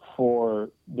respect for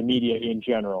the media in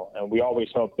general. And we always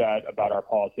hope that about our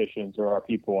politicians or our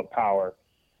people in power.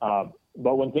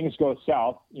 But when things go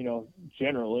south,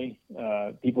 generally,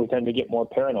 people tend to get more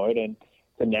paranoid, and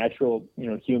it's a natural,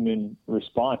 human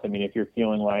response. I mean, if you're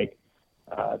feeling like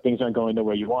things aren't going the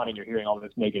way you want and you're hearing all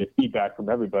this negative feedback from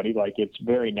everybody, like it's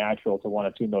very natural to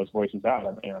want to tune those voices out.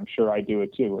 And I'm sure I do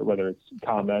it too, whether it's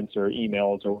comments or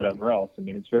emails or whatever else. I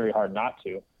mean, it's very hard not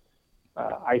to.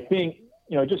 I think,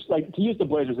 just like to use the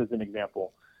Blazers as an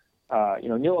example,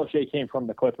 Neil Olshey came from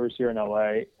the Clippers here in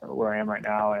LA, where I am right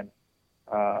now. And,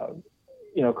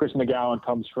 Chris McGowan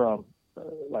comes from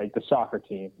like the soccer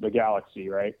team, the Galaxy,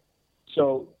 right?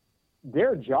 So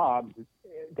their jobs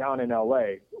down in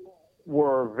LA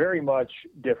were very much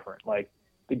different. Like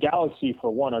the Galaxy, for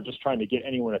one, are just trying to get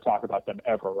anyone to talk about them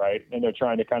ever, right? And they're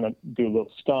trying to kind of do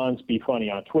little stunts, be funny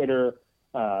on Twitter,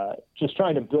 just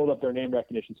trying to build up their name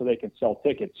recognition so they can sell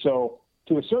tickets. So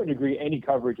to a certain degree, any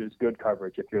coverage is good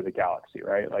coverage if you're the Galaxy,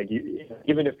 right? Like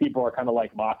even if people are kind of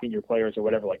like mocking your players or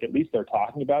whatever, like at least they're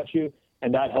talking about you,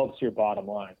 and that helps your bottom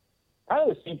line. Kind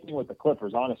of the same thing with the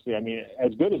Clippers, honestly. I mean,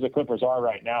 as good as the Clippers are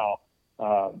right now,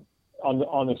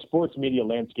 on the sports media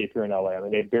landscape here in LA, I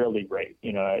mean, they barely rate.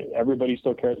 Everybody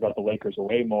still cares about the Lakers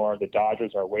way more. The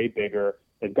Dodgers are way bigger.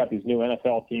 They've got these new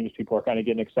NFL teams. People are kind of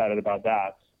getting excited about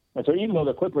that. And so even though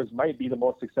the Clippers might be the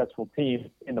most successful team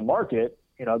in the market,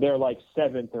 they're like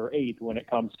 7th or 8th when it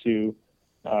comes to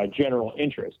general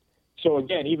interest. So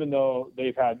again, even though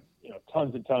they've had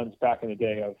tons and tons back in the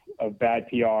day of bad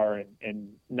PR and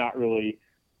not really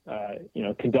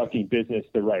conducting business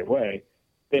the right way,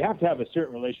 they have to have a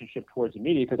certain relationship towards the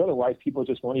media, because otherwise people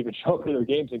just won't even show up to their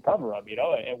games and cover them,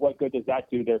 and what good does that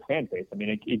do their fan base? I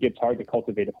mean, it gets hard to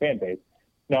cultivate a fan base.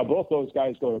 Now, both those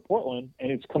guys go to Portland,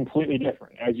 and it's completely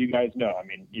different, as you guys know. I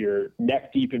mean, you're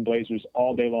neck deep in Blazers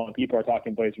all day long. People are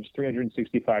talking Blazers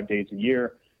 365 days a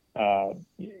year.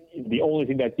 The only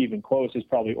thing that's even close is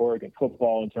probably Oregon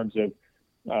football in terms of,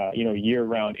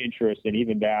 year-round interest, and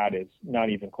even that is not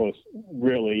even close,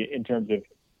 really, in terms of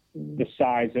the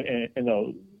size and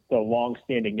the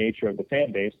long-standing nature of the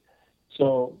fan base.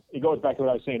 So it goes back to what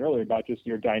I was saying earlier about just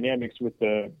your dynamics with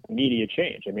the media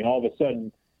change. I mean, all of a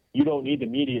sudden, you don't need the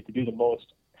media to do the most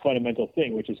fundamental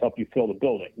thing, which is help you fill the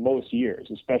building most years,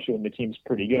 especially when the team's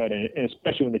pretty good, and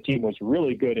especially when the team was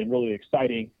really good and really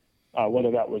exciting,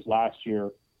 whether that was last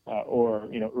year or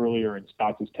earlier in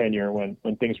Stotts' tenure when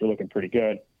things were looking pretty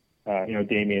good.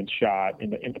 Damian's shot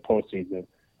in the postseason.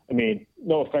 I mean,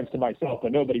 no offense to myself,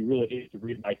 but nobody really needs to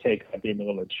read my take on Damian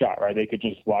Lillard's shot, right? They could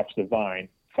just watch the Vine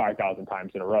 5,000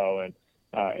 times in a row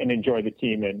and enjoy the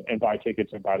team and buy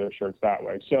tickets and buy their shirts that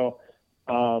way. So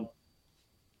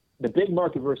the big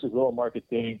market versus little market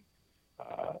thing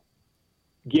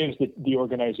gives the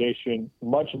organization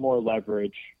much more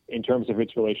leverage in terms of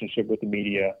its relationship with the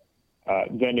media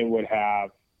than it would have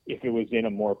if it was in a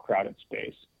more crowded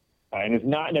space. And it's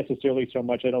not necessarily so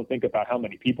much, I don't think, about how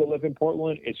many people live in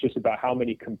Portland. It's just about how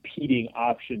many competing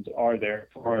options are there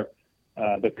for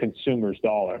the consumer's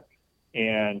dollar.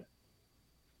 And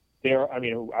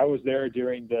I was there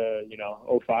during the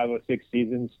 05, 06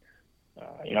 seasons.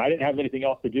 I didn't have anything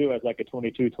else to do as like a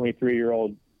 22,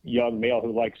 23-year-old young male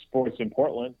who likes sports in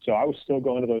Portland. So I was still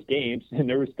going to those games, and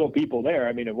there were still people there.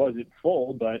 I mean, it wasn't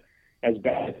full, but as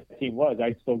bad as the team was,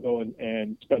 I'd still go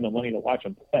and spend the money to watch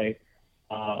them play.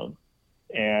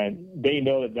 And they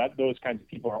know that those kinds of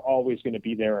people are always going to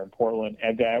be there in Portland,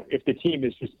 and that if the team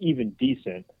is just even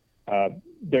decent,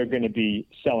 they're going to be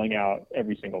selling out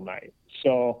every single night.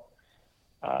 So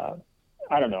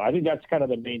I don't know. I think that's kind of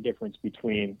the main difference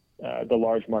between the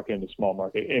large market and the small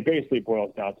market. It basically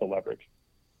boils down to leverage.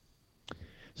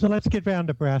 So let's get down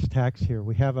to brass tacks here.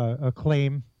 We have a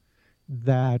claim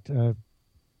that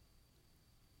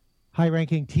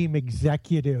high-ranking team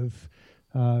executive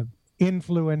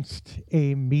influenced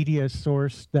a media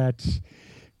source that's,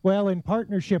 well, in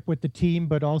partnership with the team,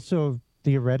 but also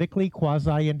theoretically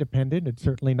quasi-independent. It's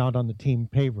certainly not on the team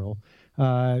payroll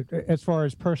as far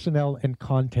as personnel and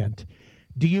content.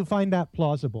 Do you find that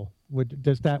plausible? Would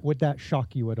that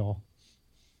shock you at all?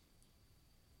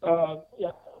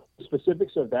 Yeah,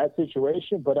 specifics of that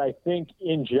situation, but I think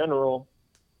in general,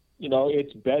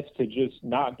 it's best to just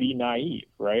not be naive,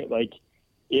 right? Like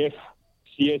if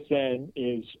CSN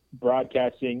is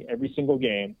broadcasting every single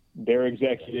game, their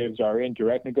executives are in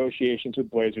direct negotiations with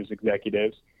Blazers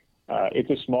executives. It's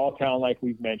a small town, like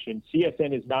we've mentioned.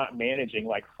 CSN is not managing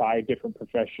like 5 different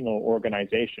professional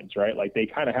organizations, right? Like they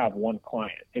kind of have one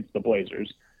client. It's the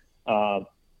Blazers.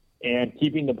 And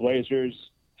keeping the Blazers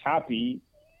happy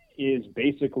is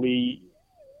basically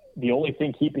the only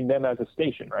thing keeping them as a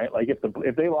station, right? Like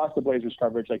if they lost the Blazers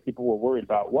coverage, like people were worried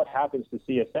about, what happens to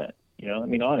CSN? I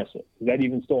mean, honestly, is that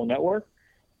even still a network?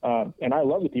 And I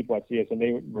love the people at CSN.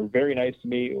 They were very nice to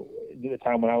me at the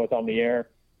time when I was on the air.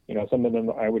 Some of them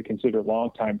I would consider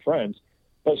longtime friends.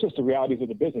 That's just the realities of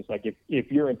the business. Like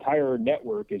if your entire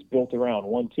network is built around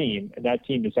one team and that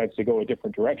team decides to go a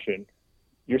different direction,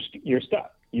 you're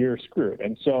stuck. You're screwed.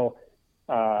 And so,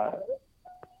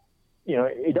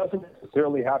 it doesn't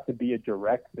necessarily have to be a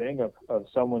direct thing of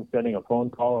someone sending a phone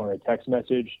call or a text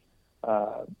message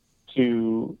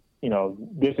to,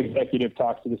 this executive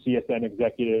talks to the CSN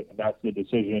executive and that's the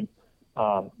decision.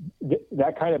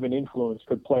 That kind of an influence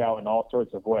could play out in all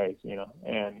sorts of ways,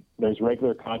 and there's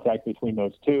regular contact between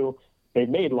those two. They've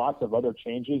made lots of other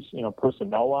changes,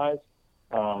 personnel-wise,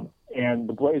 and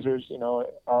the Blazers, are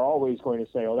always going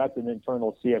to say, oh, that's an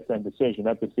internal CSN decision.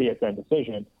 That's a CSN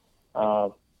decision.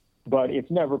 But it's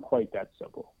never quite that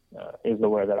simple, is the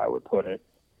way that I would put it.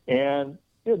 And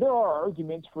there are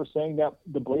arguments for saying that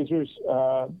the Blazers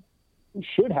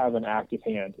should have an active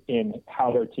hand in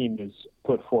how their team is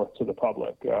put forth to the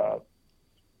public.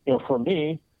 For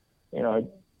me,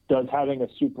 does having a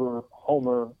super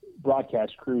homer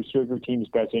broadcast crew serve your team's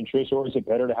best interest, or is it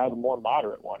better to have a more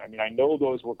moderate one? I mean, I know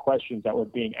those were questions that were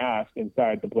being asked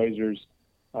inside the Blazers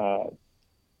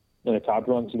in the top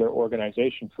rungs of their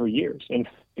organization for years, and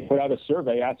they put out a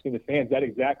survey asking the fans that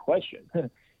exact question.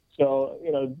 So,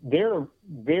 they're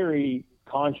very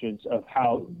conscious of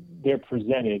how they're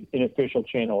presented in official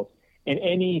channels, and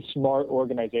any smart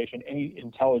organization, any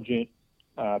intelligent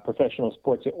professional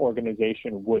sports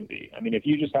organization would be. I mean, if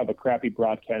you just have a crappy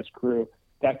broadcast crew,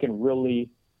 that can really,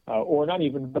 or not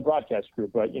even the broadcast crew,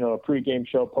 but, a pregame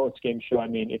show, postgame show. I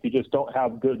mean, if you just don't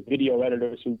have good video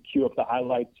editors who cue up the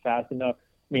highlights fast enough,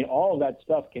 I mean, all of that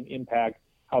stuff can impact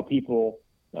how people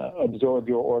absorb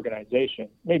your organization.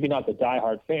 Maybe not the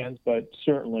diehard fans, but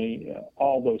certainly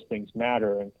all those things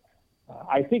matter. And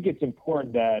I think it's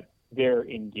important that they're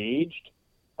engaged,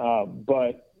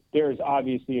 but there's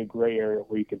obviously a gray area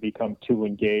where you could become too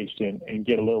engaged and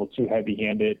get a little too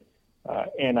heavy-handed.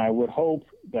 And I would hope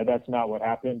that that's not what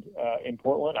happened in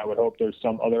Portland. I would hope there's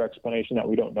some other explanation that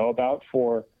we don't know about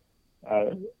for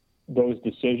those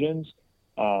decisions.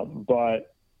 But,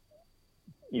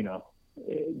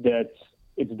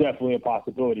 it's definitely a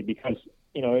possibility because,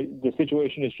 the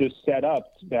situation is just set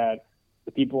up that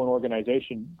the people in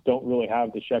organization don't really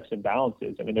have the checks and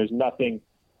balances. I mean, there's nothing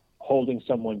holding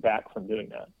someone back from doing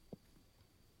that.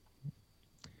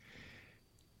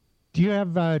 Do you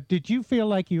have, did you feel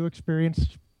like you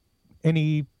experienced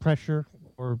any pressure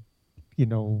or,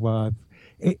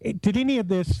 did any of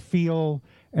this feel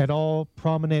at all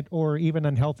prominent or even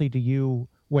unhealthy to you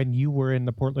when you were in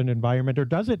the Portland environment, or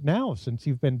does it now since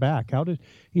you've been back? How did,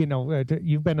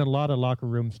 you've been in a lot of locker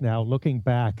rooms now. Looking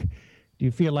back, do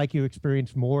you feel like you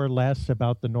experienced more or less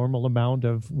about the normal amount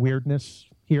of weirdness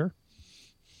here?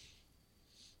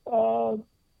 I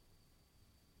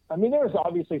mean, there was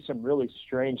obviously some really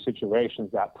strange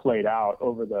situations that played out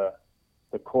over the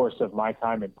course of my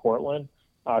time in Portland.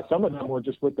 Some of them were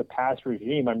just with the past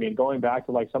regime. I mean, going back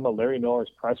to some of Larry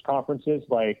Miller's press conferences,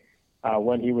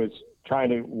 when he was trying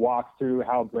to walk through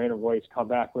how Brandon Roy's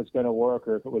comeback was going to work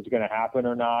or if it was going to happen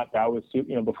or not. That was,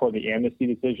 before the amnesty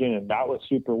decision, and that was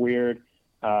super weird.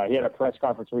 He had a press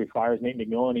conference where he fires Nate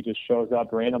McMillan. He just shows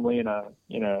up randomly in a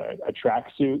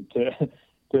tracksuit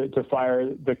to fire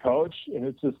the coach, and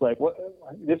it's just like, what?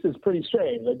 This is pretty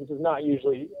strange. This is not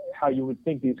usually how you would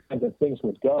think these kinds of things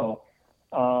would go.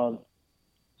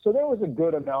 So there was a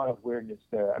good amount of weirdness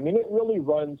there. I mean, it really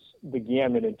runs the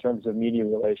gamut in terms of media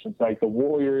relations. Like the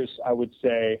Warriors, I would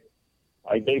say,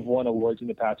 they've won awards in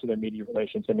the past for their media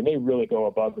relations. I mean, they really go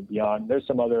above and beyond. There's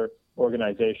some other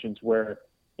organizations where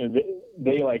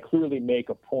they clearly make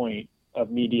a point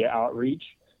of media outreach.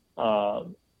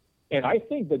 And I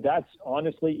think that that's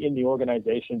honestly in the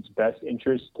organization's best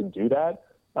interest to do that.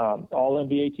 All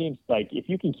NBA teams, if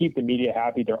you can keep the media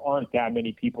happy, there aren't that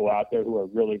many people out there who are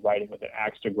really writing with an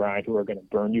axe to grind who are going to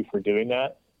burn you for doing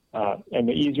that. And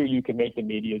the easier you can make the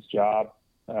media's job,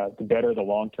 the better the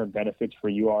long-term benefits for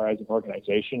you are as an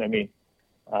organization. I mean,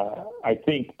 I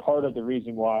think part of the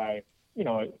reason why,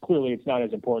 clearly it's not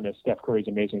as important as Steph Curry's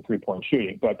amazing three-point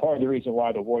shooting, but part of the reason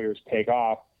why the Warriors take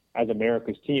off as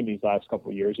America's team these last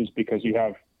couple of years is because you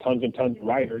have tons and tons of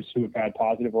writers who have had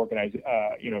positive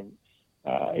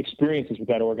experiences with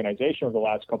that organization over the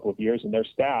last couple of years, and their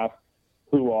staff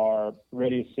who are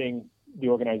ready to sing the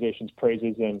organization's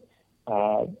praises and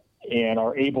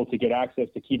are able to get access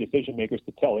to key decision makers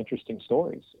to tell interesting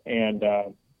stories. And,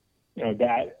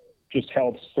 that just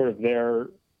helps sort of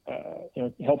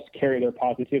helps carry their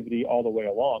positivity all the way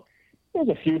along. There's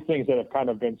a few things that have kind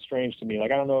of been strange to me. I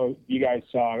don't know if you guys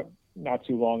saw not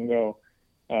too long ago,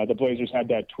 the Blazers had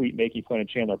that tweet making fun of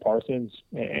Chandler Parsons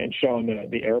and showing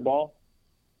the air ball.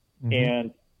 Mm-hmm.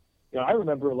 And, I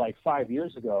remember 5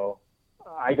 years ago,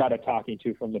 I got a talking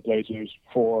to from the Blazers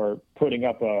for putting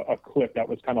up a clip that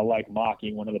was kind of like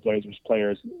mocking one of the Blazers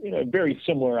players. Very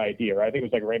similar idea, right? I think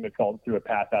it was like Raymond Felton threw a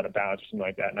pass out of bounds or something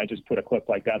like that. And I just put a clip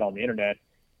like that on the internet.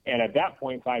 And at that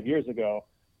point, 5 years ago,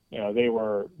 they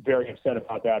were very upset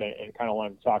about that and kind of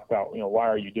wanted to talk about, why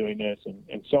are you doing this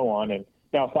and so on. And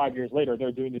now 5 years later,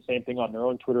 they're doing the same thing on their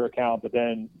own Twitter account, but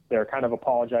then they're kind of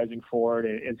apologizing for it.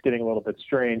 And it's getting a little bit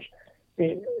strange.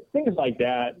 Things like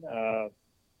that,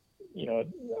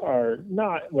 are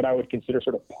not what I would consider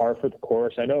sort of par for the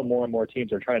course. I know more and more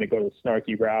teams are trying to go the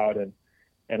snarky route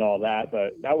and all that,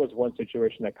 but that was one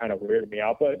situation that kind of weirded me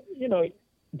out. But,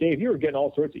 Dave, you were getting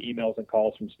all sorts of emails and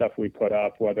calls from stuff we put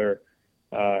up, whether,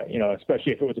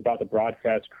 especially if it was about the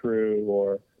broadcast crew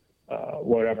or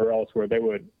whatever else, where they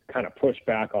would kind of push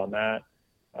back on that.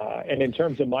 And in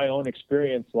terms of my own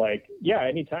experience,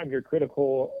 anytime you're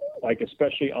critical,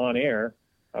 especially on air,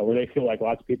 where they feel like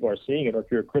lots of people are seeing it, or if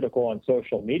you're critical on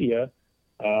social media,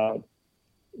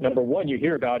 number one, you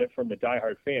hear about it from the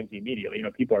diehard fans immediately.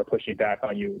 People are pushing back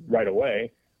on you right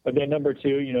away. But then number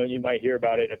two, you might hear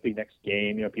about it at the next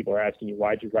game. People are asking you,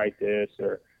 why'd you write this?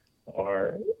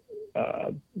 Or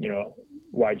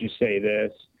why'd you say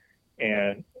this?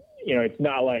 And, it's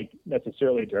not like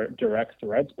necessarily direct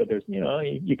threats, but there's,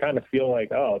 you kind of feel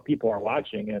like, oh, people are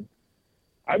watching. And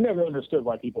I've never understood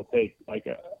why people take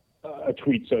a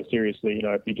tweet so seriously,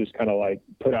 if you just kind of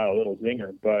put out a little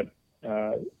zinger, but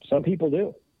some people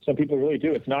do. Some people really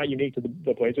do. It's not unique to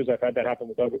the Blazers. I've had that happen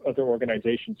with other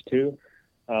organizations too.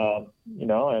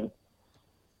 And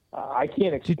I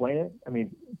can't explain it. I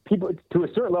mean, people, to a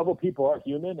certain level, people are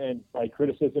human, and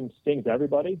criticism stings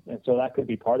everybody. And so that could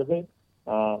be part of it.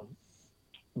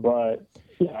 But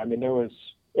yeah, I mean, there was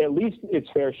at least its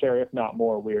fair share, if not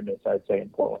more, weirdness, I'd say, in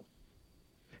Portland.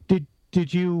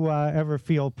 Did you ever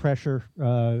feel pressure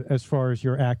as far as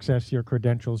your access, your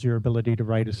credentials, your ability to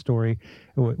write a story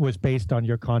was based on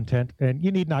your content? And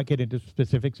you need not get into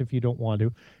specifics if you don't want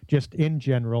to. Just in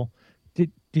general,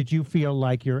 did you feel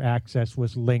like your access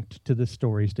was linked to the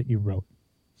stories that you wrote?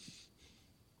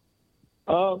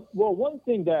 Well, one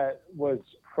thing that was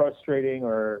frustrating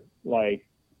or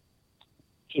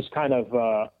just kind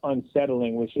of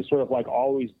unsettling was just sort of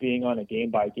always being on a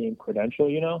game-by-game credential,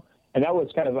 And that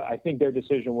was kind of, I think their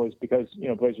decision was because,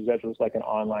 Blazers Edge was like an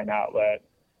online outlet.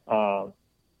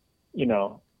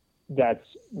 That's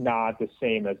not the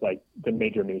same as the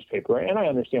major newspaper. And I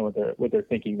understand what they're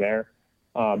thinking there,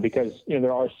 because,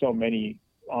 there are so many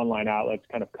online outlets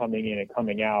kind of coming in and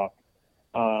coming out.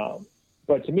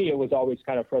 But to me, it was always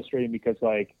kind of frustrating because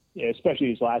especially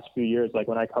these last few years,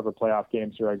 when I cover playoff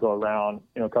games or I go around,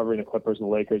 covering the Clippers and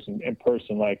the Lakers in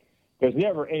person, there's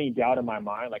never any doubt in my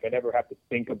mind. I never have to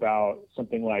think about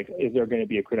something is there going to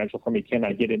be a credential for me? Can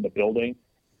I get in the building?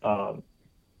 And,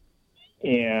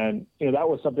 that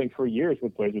was something for years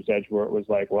with Blazers Edge where it was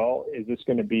well, is this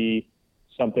going to be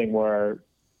something where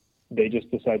they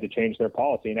just decide to change their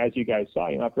policy? And as you guys saw,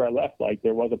 after I left,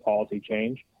 there was a policy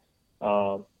change.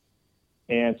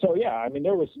 And so, yeah, I mean,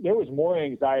 there was more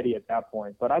anxiety at that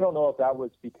point, but I don't know if that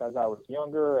was because I was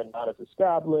younger and not as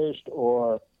established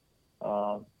or,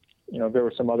 there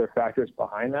were some other factors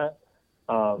behind that.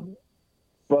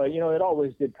 But, it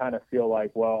always did kind of feel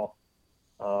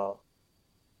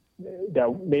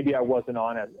that maybe I wasn't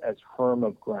on as firm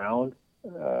of ground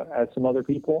as some other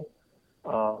people.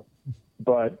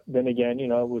 But then again, it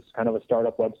was kind of a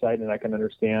startup website, and I can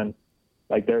understand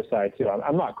their side too.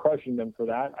 I'm not crushing them for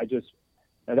that.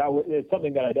 It's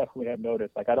something that I definitely have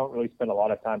noticed. I don't really spend a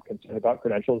lot of time concerned about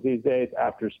credentials these days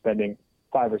after spending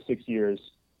 5 or 6 years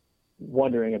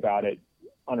wondering about it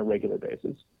on a regular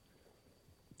basis.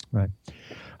 Right.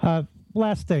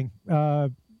 Last thing.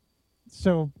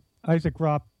 So Isaac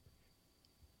Ropp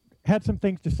had some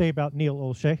things to say about Neil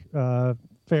Olshey.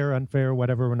 Fair, unfair,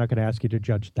 whatever. We're not going to ask you to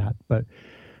judge that. But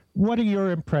what are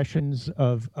your impressions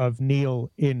of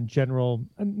Neil in general,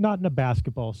 not in a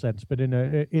basketball sense, but in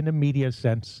a media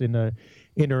sense, in a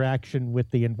interaction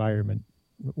with the environment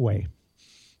way?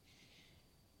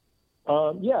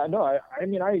 I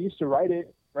mean, I used to write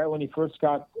it right when he first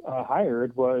got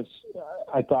hired.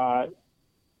 I thought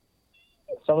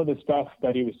some of the stuff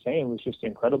that he was saying was just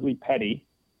incredibly petty.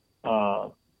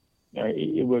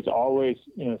 It was always,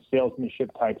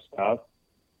 salesmanship type stuff.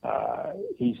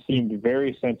 He seemed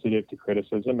very sensitive to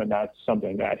criticism, and that's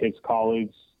something that his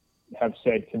colleagues have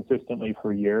said consistently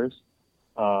for years.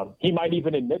 He might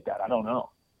even admit that. I don't know.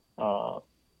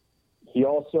 He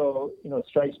also,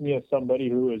 strikes me as somebody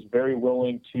who is very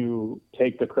willing to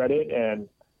take the credit, and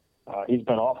he's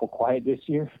been awful quiet this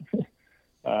year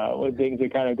when things are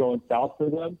kind of going south for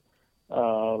them.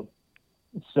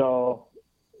 So,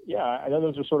 yeah, I know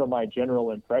those are sort of my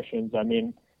general impressions. I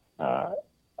mean,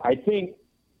 I think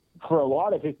for a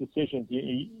lot of his decisions,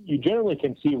 you generally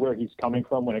can see where he's coming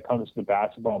from when it comes to the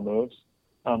basketball moves.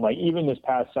 Like even this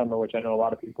past summer, which I know a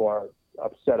lot of people are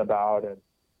upset about and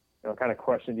kind of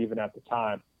questioned even at the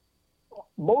time.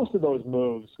 Most of those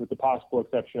moves, with the possible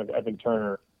exception of Evan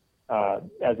Turner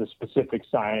as a specific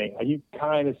signing, you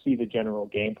kind of see the general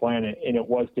game plan, and it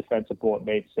was defensible. It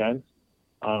made sense.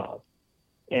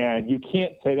 And you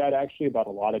can't say that actually about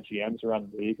a lot of GMs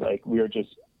around the league. Like we were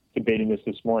just debating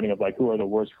this morning of like who are the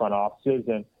worst front offices,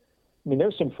 and I mean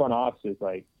there's some front offices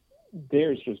like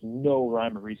there's just no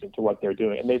rhyme or reason to what they're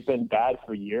doing, and they've been bad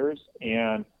for years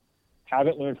and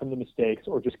haven't learned from the mistakes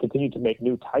or just continue to make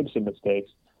new types of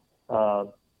mistakes.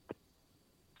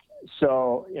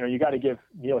 So you got to give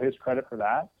Neil his credit for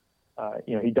that.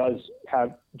 He does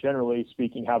have, generally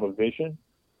speaking, have a vision,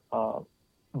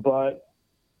 but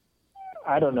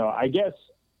I don't know. I guess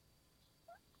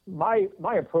my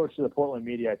approach to the Portland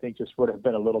media, I think, just would have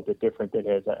been a little bit different than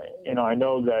his. I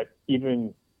know that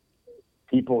even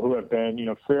people who have been,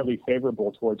 fairly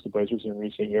favorable towards the Blazers in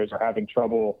recent years are having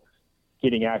trouble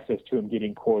getting access to him,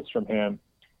 getting quotes from him.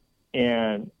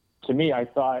 And to me, I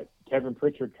thought Kevin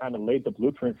Pritchard kind of laid the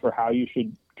blueprint for how you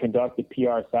should conduct the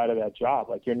PR side of that job.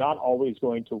 Like you're not always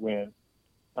going to win.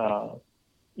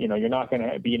 You're not going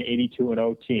to be an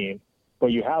 82-0 team,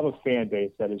 but you have a fan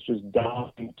base that is just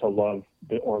dying to love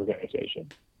the organization.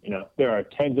 There are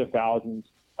tens of thousands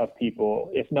of people,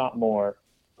 if not more,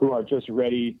 who are just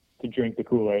ready to drink the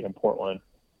Kool-Aid in Portland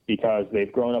because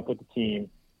they've grown up with the team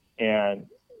and,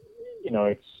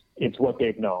 it's what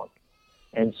they've known.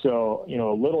 And so,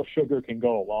 a little sugar can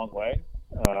go a long way,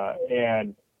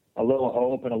 and a little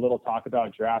hope and a little talk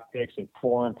about draft picks and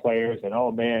foreign players and,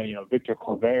 oh man, Victor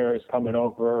Claver is coming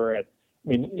over. And I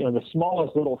mean, the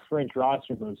smallest little fringe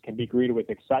roster moves can be greeted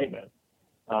with excitement.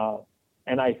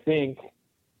 And I think,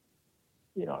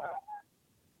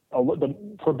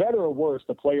 for better or worse,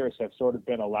 the players have sort of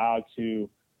been allowed to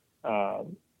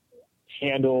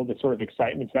handle the sort of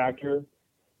excitement factor.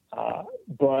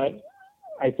 But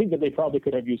I think that they probably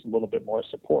could have used a little bit more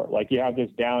support. Like you have this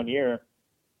down year,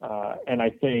 and I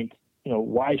think,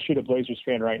 why should a Blazers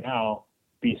fan right now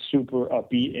be super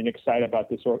upbeat and excited about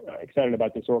this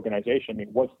organization? I mean,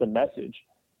 what's the message?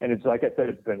 And it's like I said,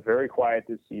 it's been very quiet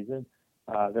this season.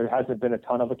 There hasn't been a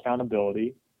ton of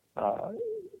accountability,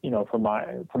 from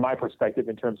my perspective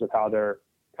in terms of how they're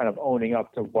kind of owning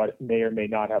up to what may or may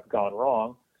not have gone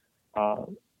wrong.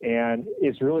 And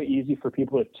it's really easy for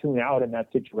people to tune out in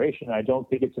that situation. I don't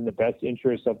think it's in the best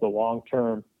interest of the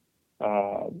long-term,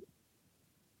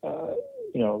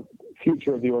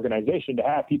 future of the organization to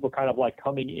have people kind of like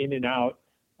coming in and out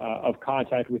of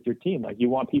contact with your team. Like you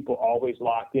want people always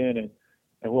locked in and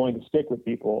willing to stick with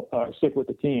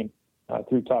the team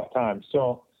through tough times.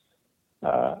 So,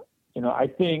 I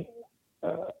think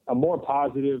a more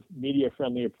positive,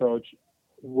 media-friendly approach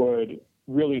would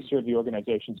really serve the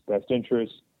organization's best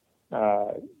interests.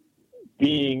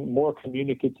 Being more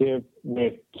communicative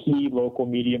with key local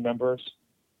media members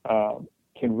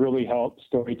can really help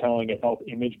storytelling and help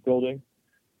image building.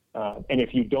 And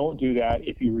if you don't do that,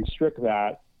 if you restrict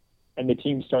that and the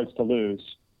team starts to lose,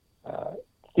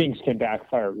 things can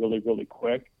backfire really, really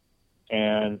quick.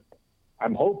 And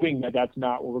I'm hoping that that's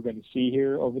not what we're going to see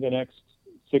here over the next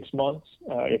 6 months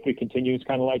if it continues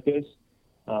kind of like this.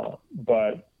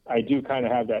 But I do kind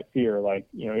of have that fear, like,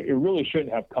 it really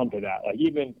shouldn't have come to that. Like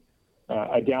even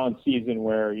a down season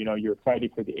where, you're fighting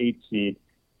for the 8th seed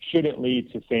shouldn't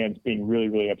lead to fans being really,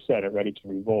 really upset and ready to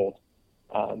revolt.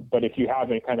 But if you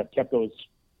haven't kind of kept those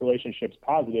relationships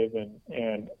positive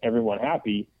and everyone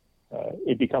happy,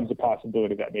 it becomes a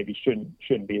possibility that maybe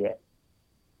shouldn't be there.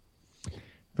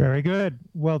 Very good.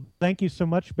 Well, thank you so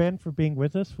much, Ben, for being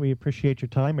with us. We appreciate your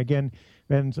time. Again,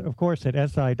 Ben's, of course, at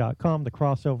SI.com, the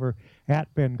crossover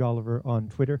at Ben Golliver on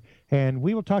Twitter. And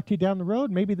we will talk to you down the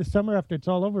road. Maybe this summer after it's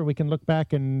all over, we can look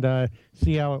back and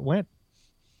see how it went.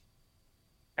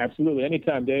 Absolutely.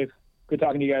 Anytime, Dave. Good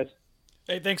talking to you guys.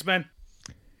 Hey, thanks, Ben.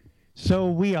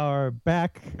 So we are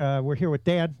back. We're here with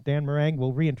Dan Marang.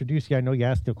 We'll reintroduce you. I know you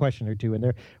asked a question or two in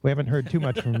there. We haven't heard too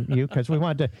much from you because we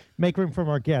wanted to make room for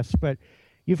our guests. But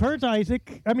you've heard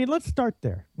Isaac. I mean, let's start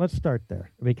there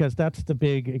because that's the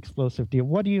big explosive deal.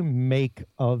 What do you make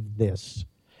of this?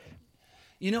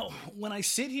 When I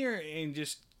sit here and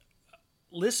just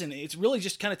listen, it's really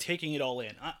just kind of taking it all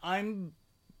in. I'm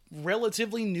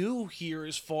relatively new here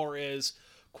as far as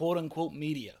quote-unquote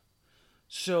media.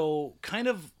 So kind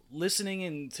of listening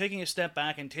and taking a step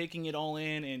back and taking it all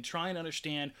in and trying to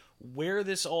understand where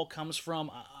this all comes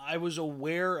from. I was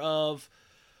aware of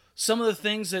some of the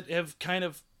things that have kind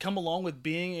of come along with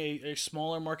being a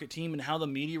smaller market team and how the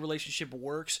media relationship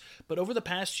works. But over the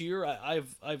past year,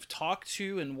 I've talked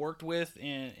to and worked with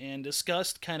and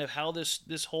discussed kind of how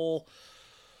this whole,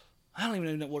 I don't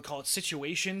even know what to call it,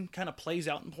 situation kind of plays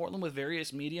out in Portland with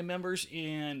various media members.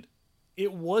 And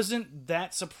it wasn't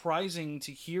that surprising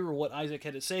to hear what Isaac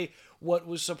had to say. What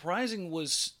was surprising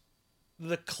was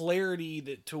the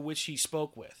clarity to which he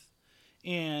spoke with.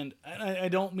 And I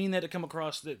don't mean that to come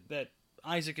across that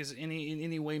Isaac is in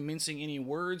any way mincing any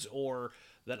words or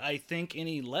that I think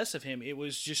any less of him. It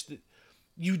was just that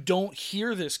you don't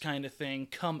hear this kind of thing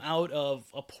come out of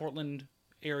a Portland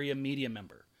area media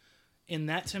member. And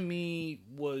that to me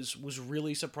was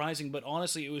really surprising, but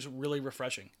honestly, it was really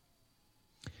refreshing.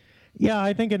 Yeah,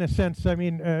 I think in a sense, I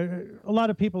mean, a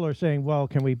lot of people are saying, well,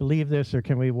 can we believe this or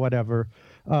can we whatever?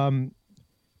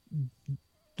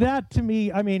 That to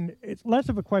me, I mean, it's less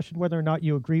of a question whether or not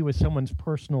you agree with someone's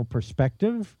personal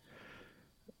perspective,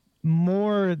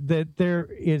 more that there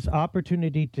is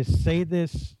opportunity to say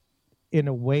this in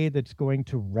a way that's going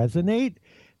to resonate,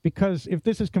 because if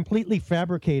this is completely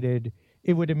fabricated,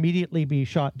 it would immediately be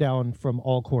shot down from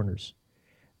all corners.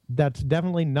 That's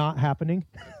definitely not happening,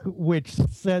 which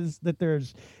says that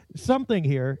there's something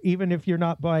here, even if you're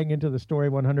not buying into the story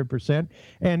 100%.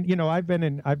 And, you know, I've been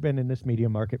in this media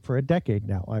market for a decade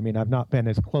now. I mean, I've not been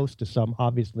as close to some,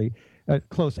 obviously,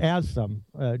 close as some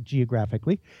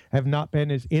geographically. Have not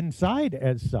been as inside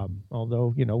as some,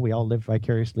 although, you know, we all live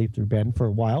vicariously through Ben for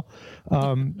a while.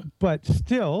 But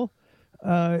still,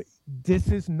 this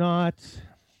is not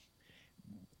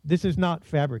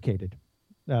fabricated.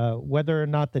 Whether or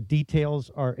not the details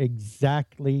are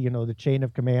exactly, you know, the chain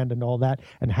of command and all that,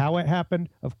 and how it happened,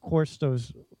 of course,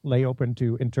 those lay open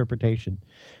to interpretation.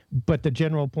 But the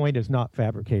general point is not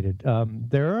fabricated.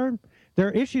 There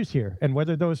are issues here, and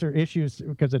whether those are issues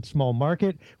because it's small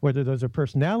market, whether those are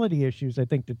personality issues, I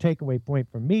think the takeaway point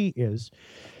for me is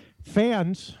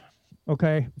fans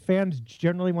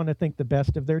generally want to think the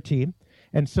best of their team,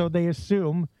 and so they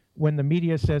assume when the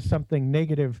media says something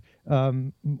negative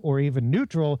or even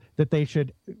neutral, that they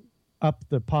should up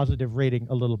the positive rating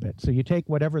a little bit. So you take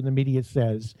whatever the media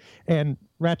says and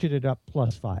ratchet it up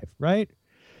 +5, right?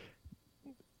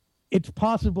 It's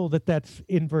possible that that's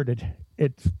inverted.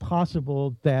 It's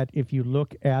possible that if you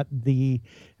look at the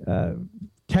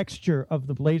texture of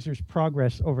the Blazers'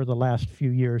 progress over the last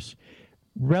few years,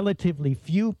 relatively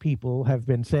few people have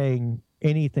been saying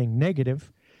anything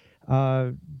negative.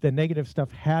 The negative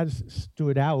stuff has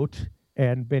stood out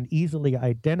and been easily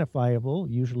identifiable,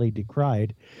 usually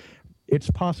decried. It's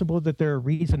possible that there are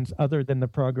reasons other than the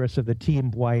progress of the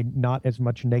team why not as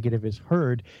much negative is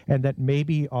heard, and that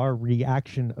maybe our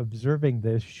reaction observing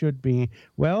this should be,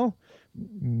 well,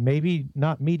 maybe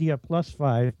not media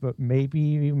 +5, but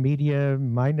maybe media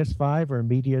 -5 or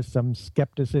media some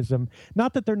skepticism.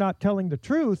 Not that they're not telling the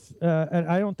truth, and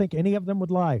I don't think any of them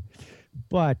would lie,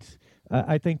 but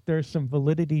I think there's some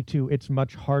validity to it's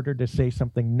much harder to say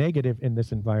something negative in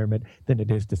this environment than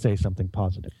it is to say something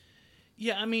positive.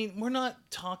 Yeah, I mean, we're not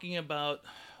talking about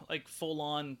like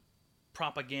full-on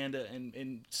propaganda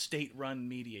and state-run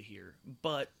media here,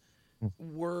 but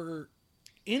we're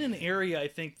in an area, I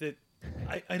think, that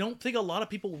I don't think a lot of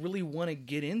people really want to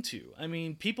get into. I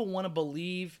mean, people want to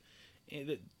believe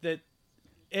that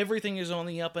everything is on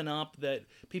the up and up, that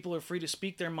people are free to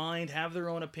speak their mind, have their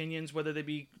own opinions, whether they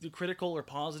be critical or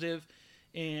positive.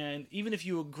 And even if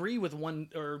you agree with one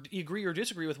or agree or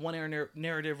disagree with one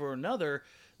narrative or another,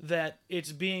 that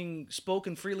it's being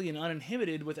spoken freely and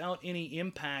uninhibited without any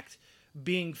impact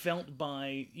being felt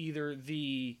by either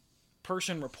the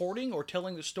person reporting or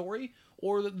telling the story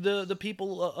or the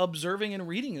people observing and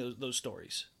reading those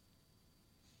stories.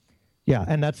 Yeah,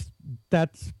 and that's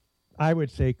I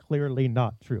would say clearly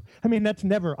not true. I mean, that's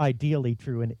never ideally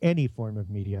true in any form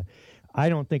of media. I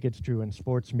don't think it's true in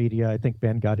sports media. I think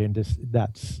Ben got into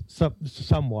that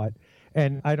somewhat,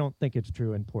 and I don't think it's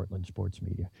true in Portland sports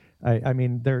media. I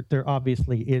mean, there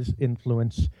obviously is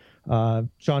influence.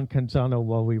 John Canzano,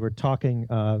 while we were talking,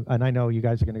 and I know you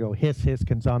guys are going to go hiss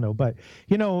Canzano, but,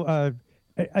 you know,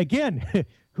 again,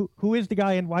 who is the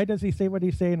guy and why does he say what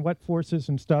he's saying, what forces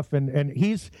and stuff, and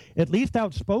he's at least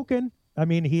outspoken. I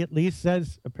mean, he at least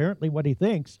says apparently what he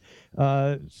thinks.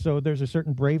 So there's a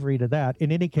certain bravery to that.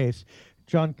 In any case,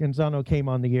 John Canzano came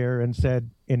on the air and said,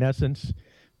 in essence,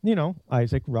 you know,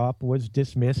 Isaac Ropp was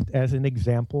dismissed as an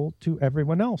example to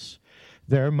everyone else.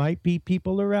 There might be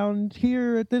people around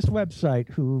here at this website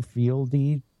who feel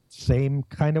the same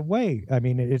kind of way. I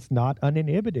mean, it's not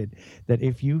uninhibited that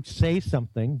if you say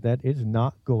something that is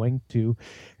not going to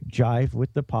jive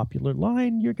with the popular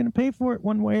line, you're going to pay for it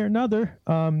one way or another.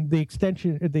 The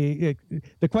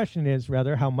question is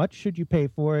rather, how much should you pay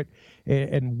for it,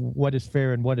 and what is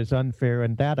fair and what is unfair?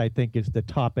 And that, I think, is the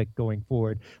topic going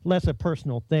forward. Less a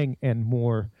personal thing and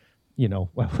more,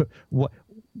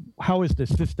 how is the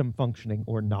system functioning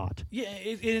or not? Yeah,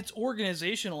 it's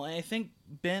organizational. And I think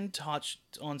Ben touched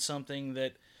on something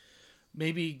that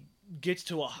maybe gets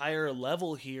to a higher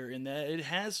level here, in that it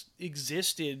has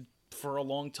existed for a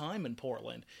long time in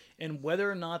Portland. And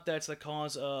whether or not that's the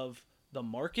cause of the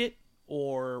market,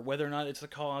 or whether or not it's the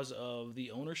cause of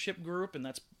the ownership group, and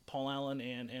that's Paul Allen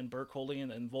and Burke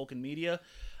Holding and Vulcan Media,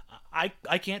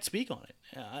 I can't speak on it.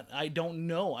 I don't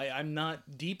know. I'm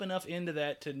not deep enough into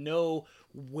that to know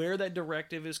where that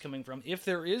directive is coming from, if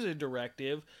there is a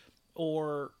directive,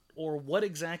 or what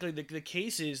exactly the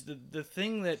case is. The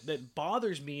thing that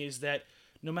bothers me is that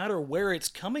no matter where it's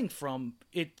coming from,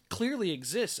 it clearly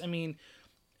exists. I mean,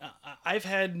 I've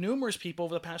had numerous people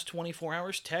over the past 24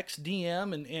 hours text,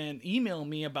 DM, and email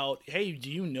me about, hey, do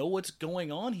you know what's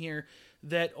going on here,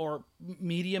 that are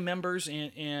media members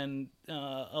and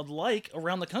alike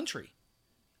around the country.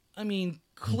 I mean,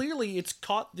 clearly it's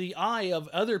caught the eye of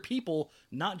other people,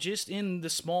 not just in the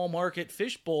small market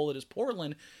fishbowl that is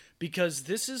Portland, because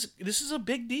this is a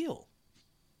big deal.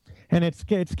 And it's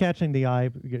catching the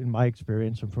eye in my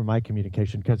experience and from my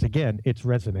communication, because, again, it's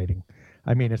resonating.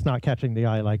 I mean, it's not catching the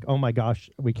eye like, oh, my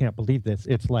gosh, we can't believe this.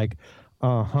 It's like,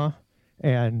 uh-huh,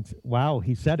 and wow,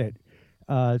 he said it.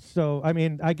 So, I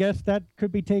mean, I guess that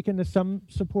could be taken as some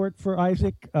support for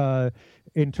Isaac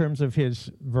in terms of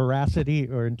his veracity,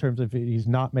 or in terms of he's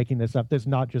not making this up. This is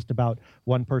not just about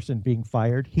one person being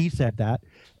fired. He said that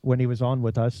when he was on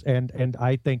with us, and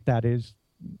I think that is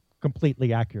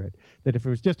completely accurate. That if it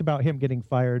was just about him getting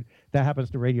fired, that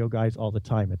happens to radio guys all the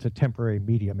time. It's a temporary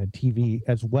medium, and TV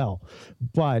as well.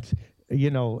 But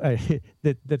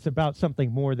that's about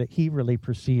something more that he really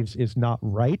perceives is not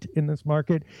right in this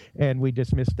market, and we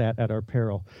dismissed that at our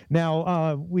peril.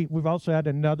 Now, we've also had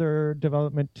another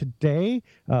development today.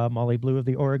 Molly Blue of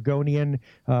the Oregonian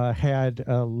had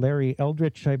Larry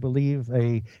Eldridge, I believe,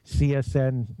 a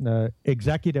CSN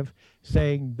executive,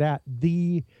 saying that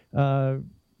the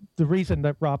reason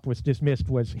that Ropp was dismissed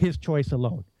was his choice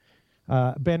alone.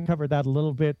 Ben covered that a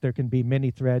little bit. There can be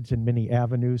many threads and many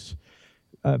avenues.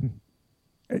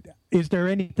 Is there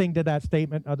anything to that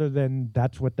statement other than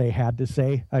that's what they had to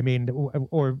say? I mean,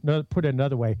 or put it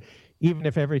another way, even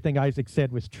if everything Isaac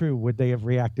said was true, would they have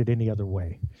reacted any other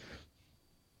way?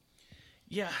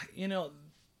 Yeah,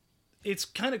 it's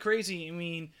kind of crazy. I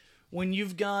mean, when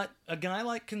you've got a guy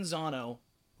like Canzano,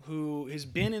 who has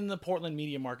been in the Portland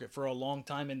media market for a long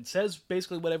time and says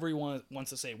basically whatever he wants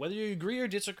to say, whether you agree or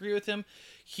disagree with him,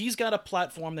 he's got a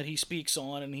platform that he speaks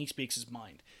on, and he speaks his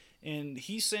mind. And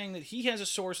he's saying that he has a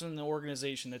source in the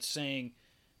organization that's saying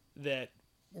that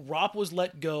Ropp was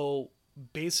let go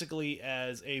basically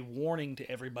as a warning to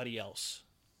everybody else.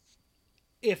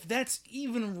 If that's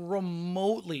even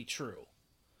remotely true,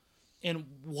 and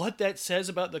what that says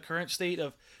about the current state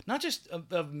of not just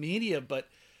of media, but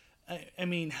I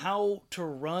mean, how to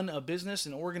run a business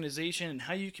and organization, and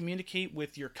how you communicate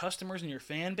with your customers and your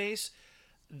fan base,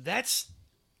 that's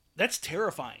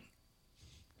terrifying.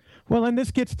 Well, and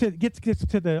this gets to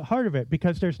the heart of it,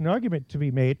 because there's an argument to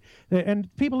be made,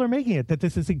 and people are making it, that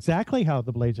this is exactly how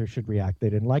the Blazers should react. They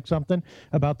didn't like something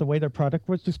about the way their product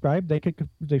was described.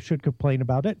 They should complain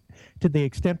about it. To the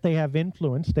extent they have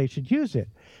influence, they should use it.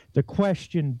 The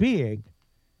question being,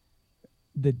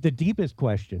 the deepest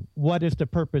question, what is the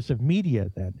purpose of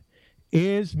media then?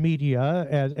 Is media,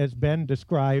 as Ben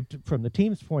described from the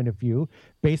team's point of view,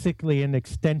 basically an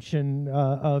extension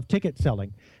of ticket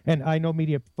selling? And I know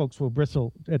media folks will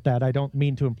bristle at that. I don't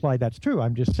mean to imply that's true.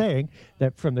 I'm just saying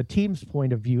that from the team's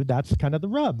point of view, that's kind of the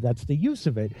rub. That's the use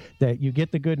of it, that you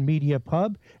get the good media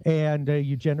pub, and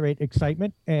you generate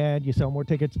excitement, and you sell more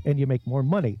tickets, and you make more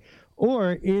money.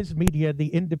 Or is media the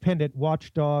independent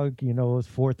watchdog,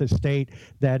 fourth estate,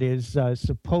 that is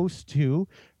supposed to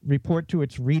report to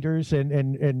its readers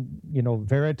and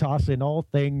veritas in all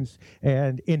things,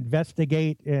 and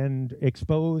investigate and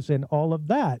expose and all of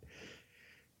that?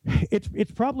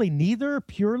 It's probably neither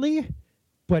purely,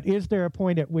 but is there a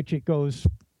point at which it goes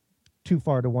too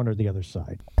far to one or the other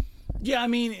side? Yeah, I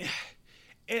mean,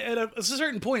 at a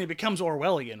certain point, it becomes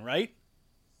Orwellian, right?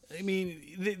 I mean,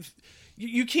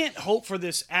 you can't hope for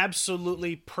this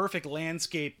absolutely perfect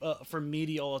landscape for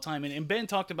media all the time. And Ben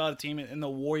talked about a team in the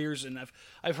Warriors, and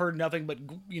I've heard nothing but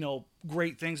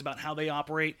great things about how they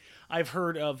operate. I've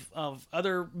heard of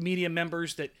other media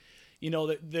members that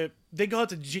that they go out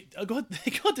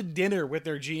to dinner with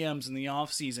their GMs in the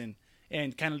off season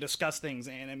and kind of discuss things.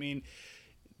 And I mean,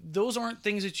 those aren't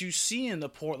things that you see in the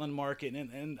Portland market,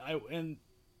 and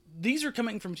these are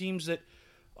coming from teams that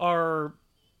are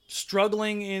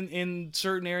struggling in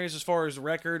certain areas as far as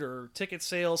record or ticket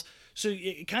sales. So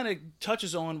it kind of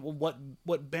touches on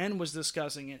what Ben was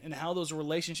discussing and how those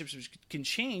relationships can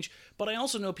change. But I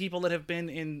also know people that have been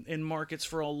in markets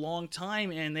for a long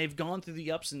time, and they've gone through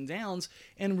the ups and downs,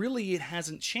 and really it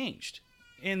hasn't changed.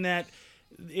 In that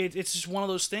it's just one of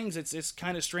those things. It's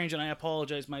kind of strange, and I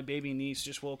apologize. My baby niece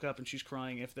just woke up and she's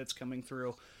crying if that's coming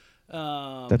through.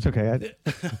 That's okay.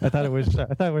 I thought it was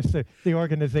the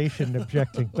organization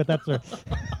objecting, but that's a.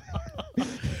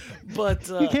 But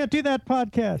you can't do that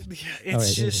podcast.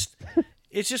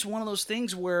 It's just one of those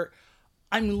things where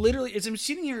I'm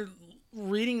sitting here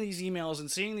reading these emails and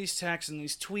seeing these texts and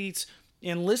these tweets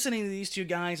and listening to these two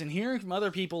guys and hearing from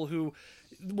other people who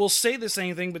will say the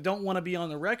same thing but don't want to be on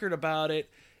the record about it.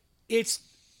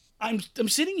 I'm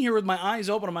sitting here with my eyes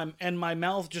open and my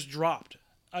mouth just dropped.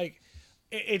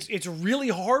 It's really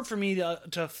hard for me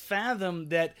to fathom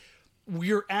that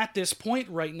we're at this point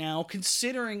right now,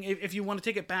 considering if you want to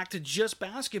take it back to just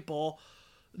basketball,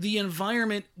 the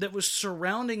environment that was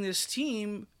surrounding this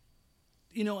team,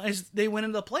 as they went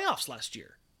into the playoffs last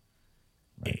year.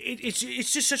 Right. It's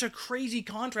just such a crazy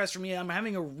contrast for me. I'm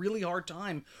having a really hard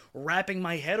time wrapping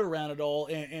my head around it all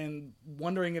and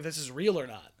wondering if this is real or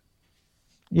not.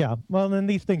 Yeah, well, then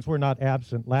these things were not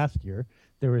absent last year.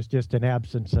 There was just an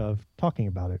absence of talking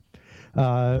about it.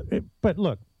 But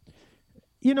look,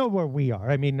 you know where we are.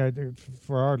 I mean,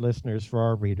 for our listeners, for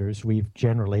our readers, we've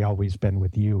generally always been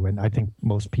with you, and I think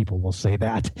most people will say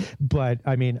that. But,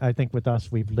 I mean, I think with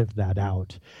us, we've lived that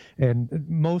out. And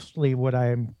mostly what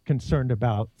I'm concerned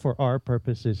about for our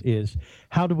purposes is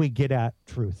how do we get at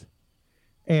truth?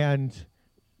 And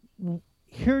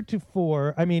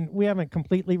heretofore, I mean, we haven't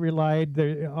completely relied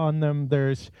on them.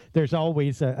 There's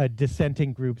always a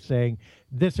dissenting group saying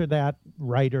this or that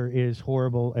writer is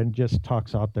horrible and just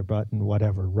talks out their butt and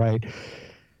whatever, right?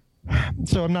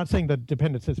 So I'm not saying the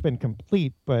dependence has been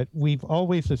complete, but we've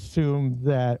always assumed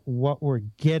that what we're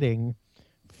getting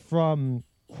from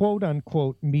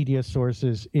quote-unquote media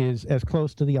sources is as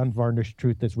close to the unvarnished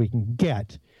truth as we can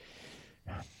get.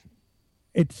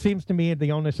 It seems to me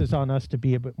the onus is on us to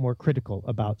be a bit more critical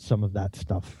about some of that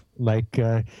stuff. Like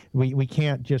we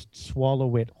can't just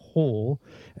swallow it whole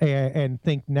and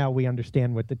think now we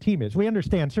understand what the team is. We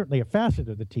understand certainly a facet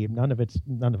of the team. None of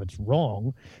it's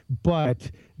wrong,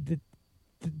 but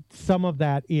some of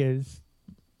that is.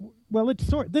 Well,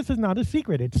 this is not a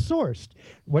secret. It's sourced.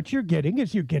 What you're getting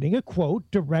is a quote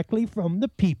directly from the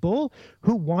people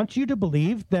who want you to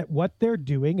believe that what they're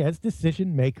doing as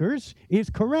decision makers is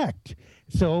correct.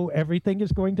 So everything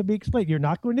is going to be explained. You're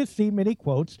not going to see many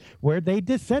quotes where they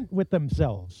dissent with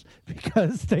themselves,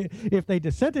 because if they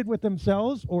dissented with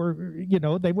themselves, or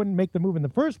they wouldn't make the move in the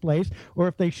first place, or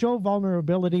if they show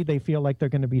vulnerability, they feel like they're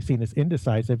going to be seen as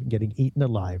indecisive and getting eaten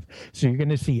alive. So you're going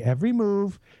to see every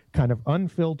move kind of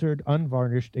unfiltered,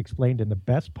 unvarnished, explained in the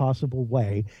best possible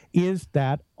way. Is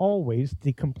that always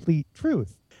the complete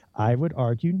truth? I would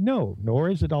argue no, nor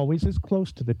is it always as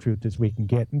close to the truth as we can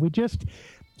get. And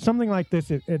something like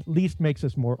this at least makes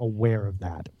us more aware of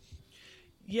that.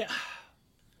 Yeah.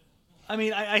 I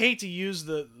mean, I hate to use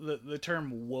the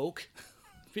term woke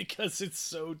because it's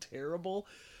so terrible,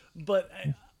 but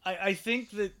I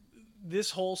think that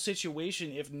this whole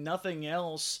situation, if nothing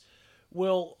else,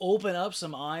 will open up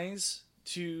some eyes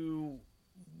to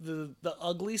the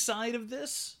ugly side of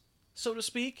this, so to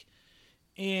speak.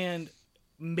 And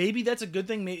maybe that's a good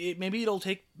thing. Maybe it'll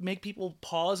make people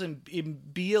pause and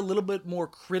be a little bit more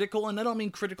critical. And I don't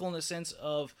mean critical in the sense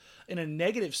of, in a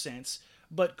negative sense,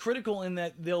 but critical in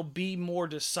that they'll be more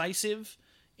decisive.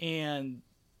 And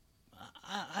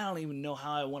I don't even know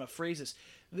how I want to phrase this.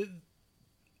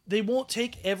 They won't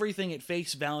take everything at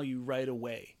face value right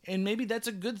away. And maybe that's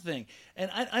a good thing.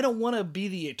 And I don't want to be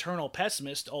the eternal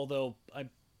pessimist, although I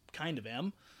kind of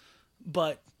am.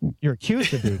 But you're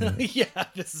accused of being. Yeah,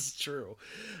 this is true.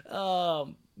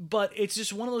 But it's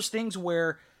just one of those things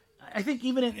where I think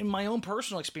even in my own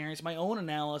personal experience, my own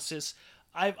analysis,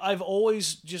 I've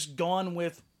always just gone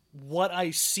with what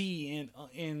I see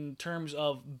in terms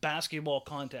of basketball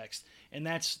context. And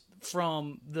that's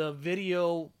from the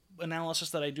video analysis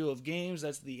that I do of games,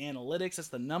 that's the analytics, that's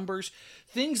the numbers,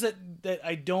 things that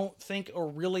I don't think are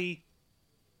really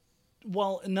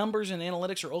while numbers and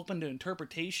analytics are open to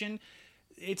interpretation,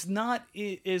 it's not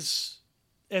as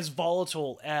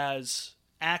volatile as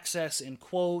access and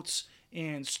quotes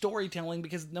and storytelling,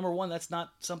 because number one, that's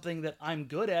not something that I'm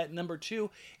good at. Number two,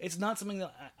 it's not something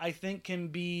that I think can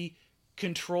be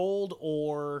controlled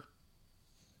or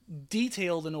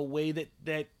detailed in a way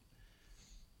that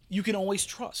you can always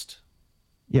trust.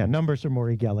 Yeah, numbers are more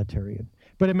egalitarian.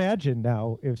 But imagine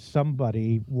now if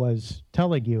somebody was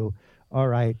telling you, all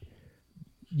right,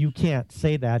 you can't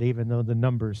say that even though the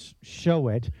numbers show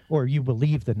it, or you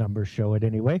believe the numbers show it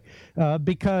anyway,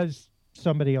 because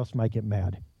somebody else might get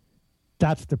mad.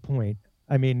 That's the point.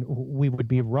 I mean, we would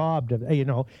be robbed of,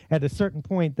 at a certain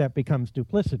point that becomes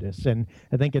duplicitous. And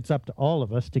I think it's up to all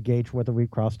of us to gauge whether we've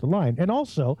crossed a line. And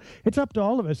also, it's up to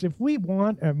all of us. If we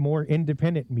want a more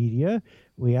independent media,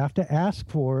 we have to ask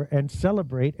for and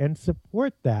celebrate and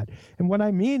support that. And what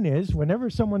I mean is, whenever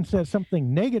someone says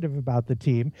something negative about the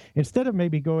team, instead of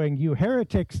maybe going, you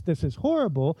heretics, this is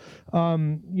horrible,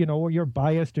 or you're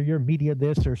biased, or you're media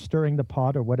this, or stirring the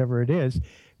pot, or whatever it is,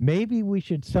 maybe we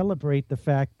should celebrate the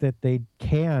fact that they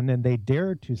can and they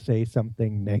dare to say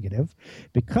something negative,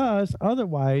 because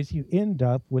otherwise you end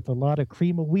up with a lot of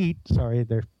cream of wheat. Sorry,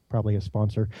 they're probably a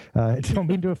sponsor. I don't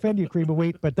mean to offend you, cream of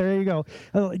wheat, but there you go.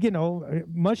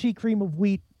 Mushy cream of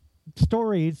wheat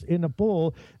stories in a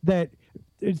bowl that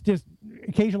is just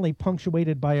occasionally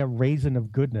punctuated by a raisin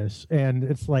of goodness. And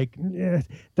it's like,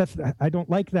 I don't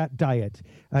like that diet.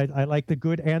 I like the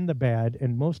good and the bad.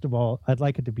 And most of all, I'd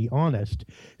like it to be honest.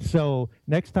 So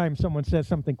next time someone says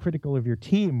something critical of your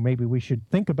team, maybe we should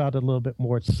think about it a little bit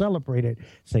more, celebrate it,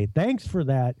 say thanks for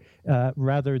that,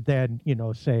 rather than,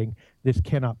 saying this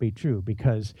cannot be true,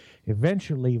 because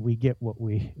eventually we get what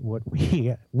we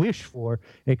wish for,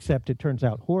 except it turns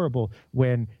out horrible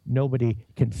when nobody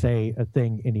can say a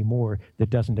thing anymore that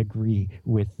doesn't agree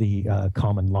with the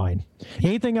common line.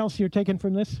 Anything else you're taking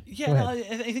from this? Yeah, no, I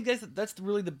think that's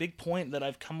really the big point that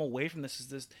I've come away from this, is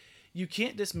this: you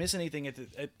can't dismiss anything at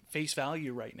face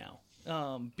value right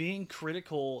now. Being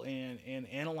critical and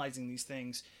analyzing these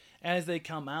things as they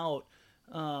come out,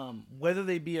 whether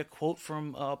they be a quote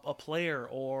from a player,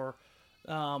 or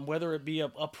whether it be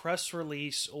a press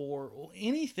release, or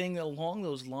anything along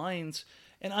those lines.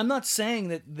 And I'm not saying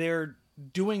that they're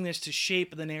doing this to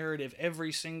shape the narrative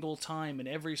every single time in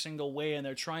every single way, and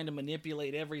they're trying to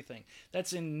manipulate everything.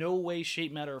 That's in no way,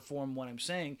 shape, matter, or form what I'm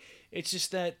saying. It's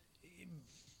just that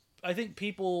I think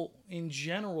people in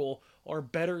general are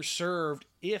better served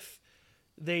if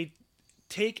they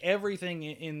take everything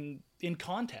in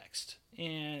context.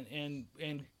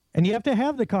 And you have to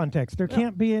have the context. There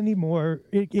can't be any more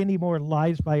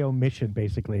lies by omission,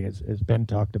 basically, as Ben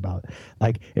talked about.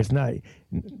 Like, it's not,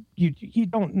 you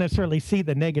don't necessarily see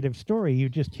the negative story. You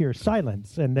just hear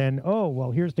silence, and then, oh,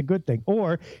 well, here's the good thing.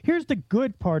 Or here's the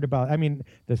good part about,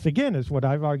 this again is what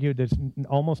I've argued, there's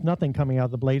almost nothing coming out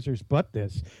of the Blazers but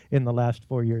this in the last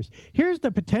 4 years. Here's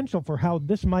the potential for how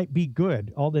this might be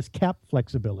good, all this cap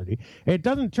flexibility. It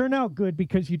doesn't turn out good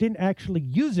because you didn't actually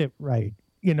use it right.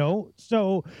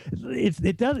 So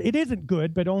it isn't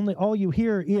good, but all you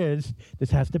hear is this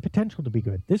has the potential to be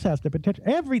good. This has the potential.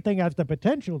 Everything has the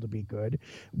potential to be good.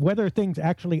 Whether things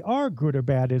actually are good or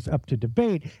bad is up to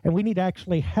debate, and we need to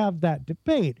actually have that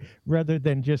debate rather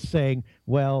than just saying,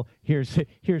 well, here's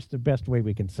the best way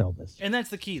we can sell this. And that's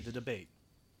the key, the debate.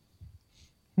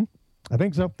 I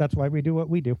think so. That's why we do what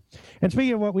we do. And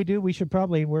speaking of what we do,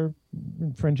 we're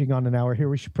infringing on an hour here.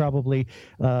 We should probably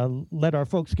let our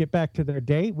folks get back to their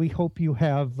day. We hope you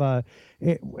have,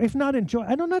 if not enjoy,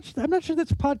 I'm not sure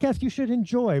that's a podcast you should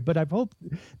enjoy, but I hope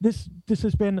this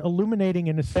has been illuminating,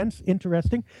 in a sense,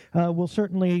 interesting. We'll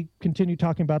certainly continue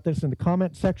talking about this in the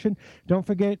comment section. Don't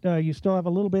forget, you still have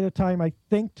a little bit of time, I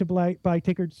think, to buy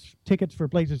tickets for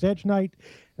Blazers Edge Night.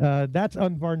 That's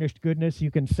unvarnished goodness.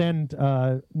 You can send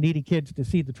needy kids to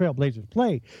see the Trailblazers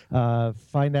play.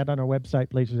 Find that on our website,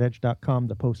 blazersedge.com.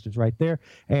 The post is right there.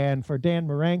 And for Dan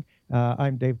Marang,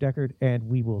 I'm Dave Deckard, and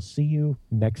we will see you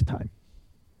next time.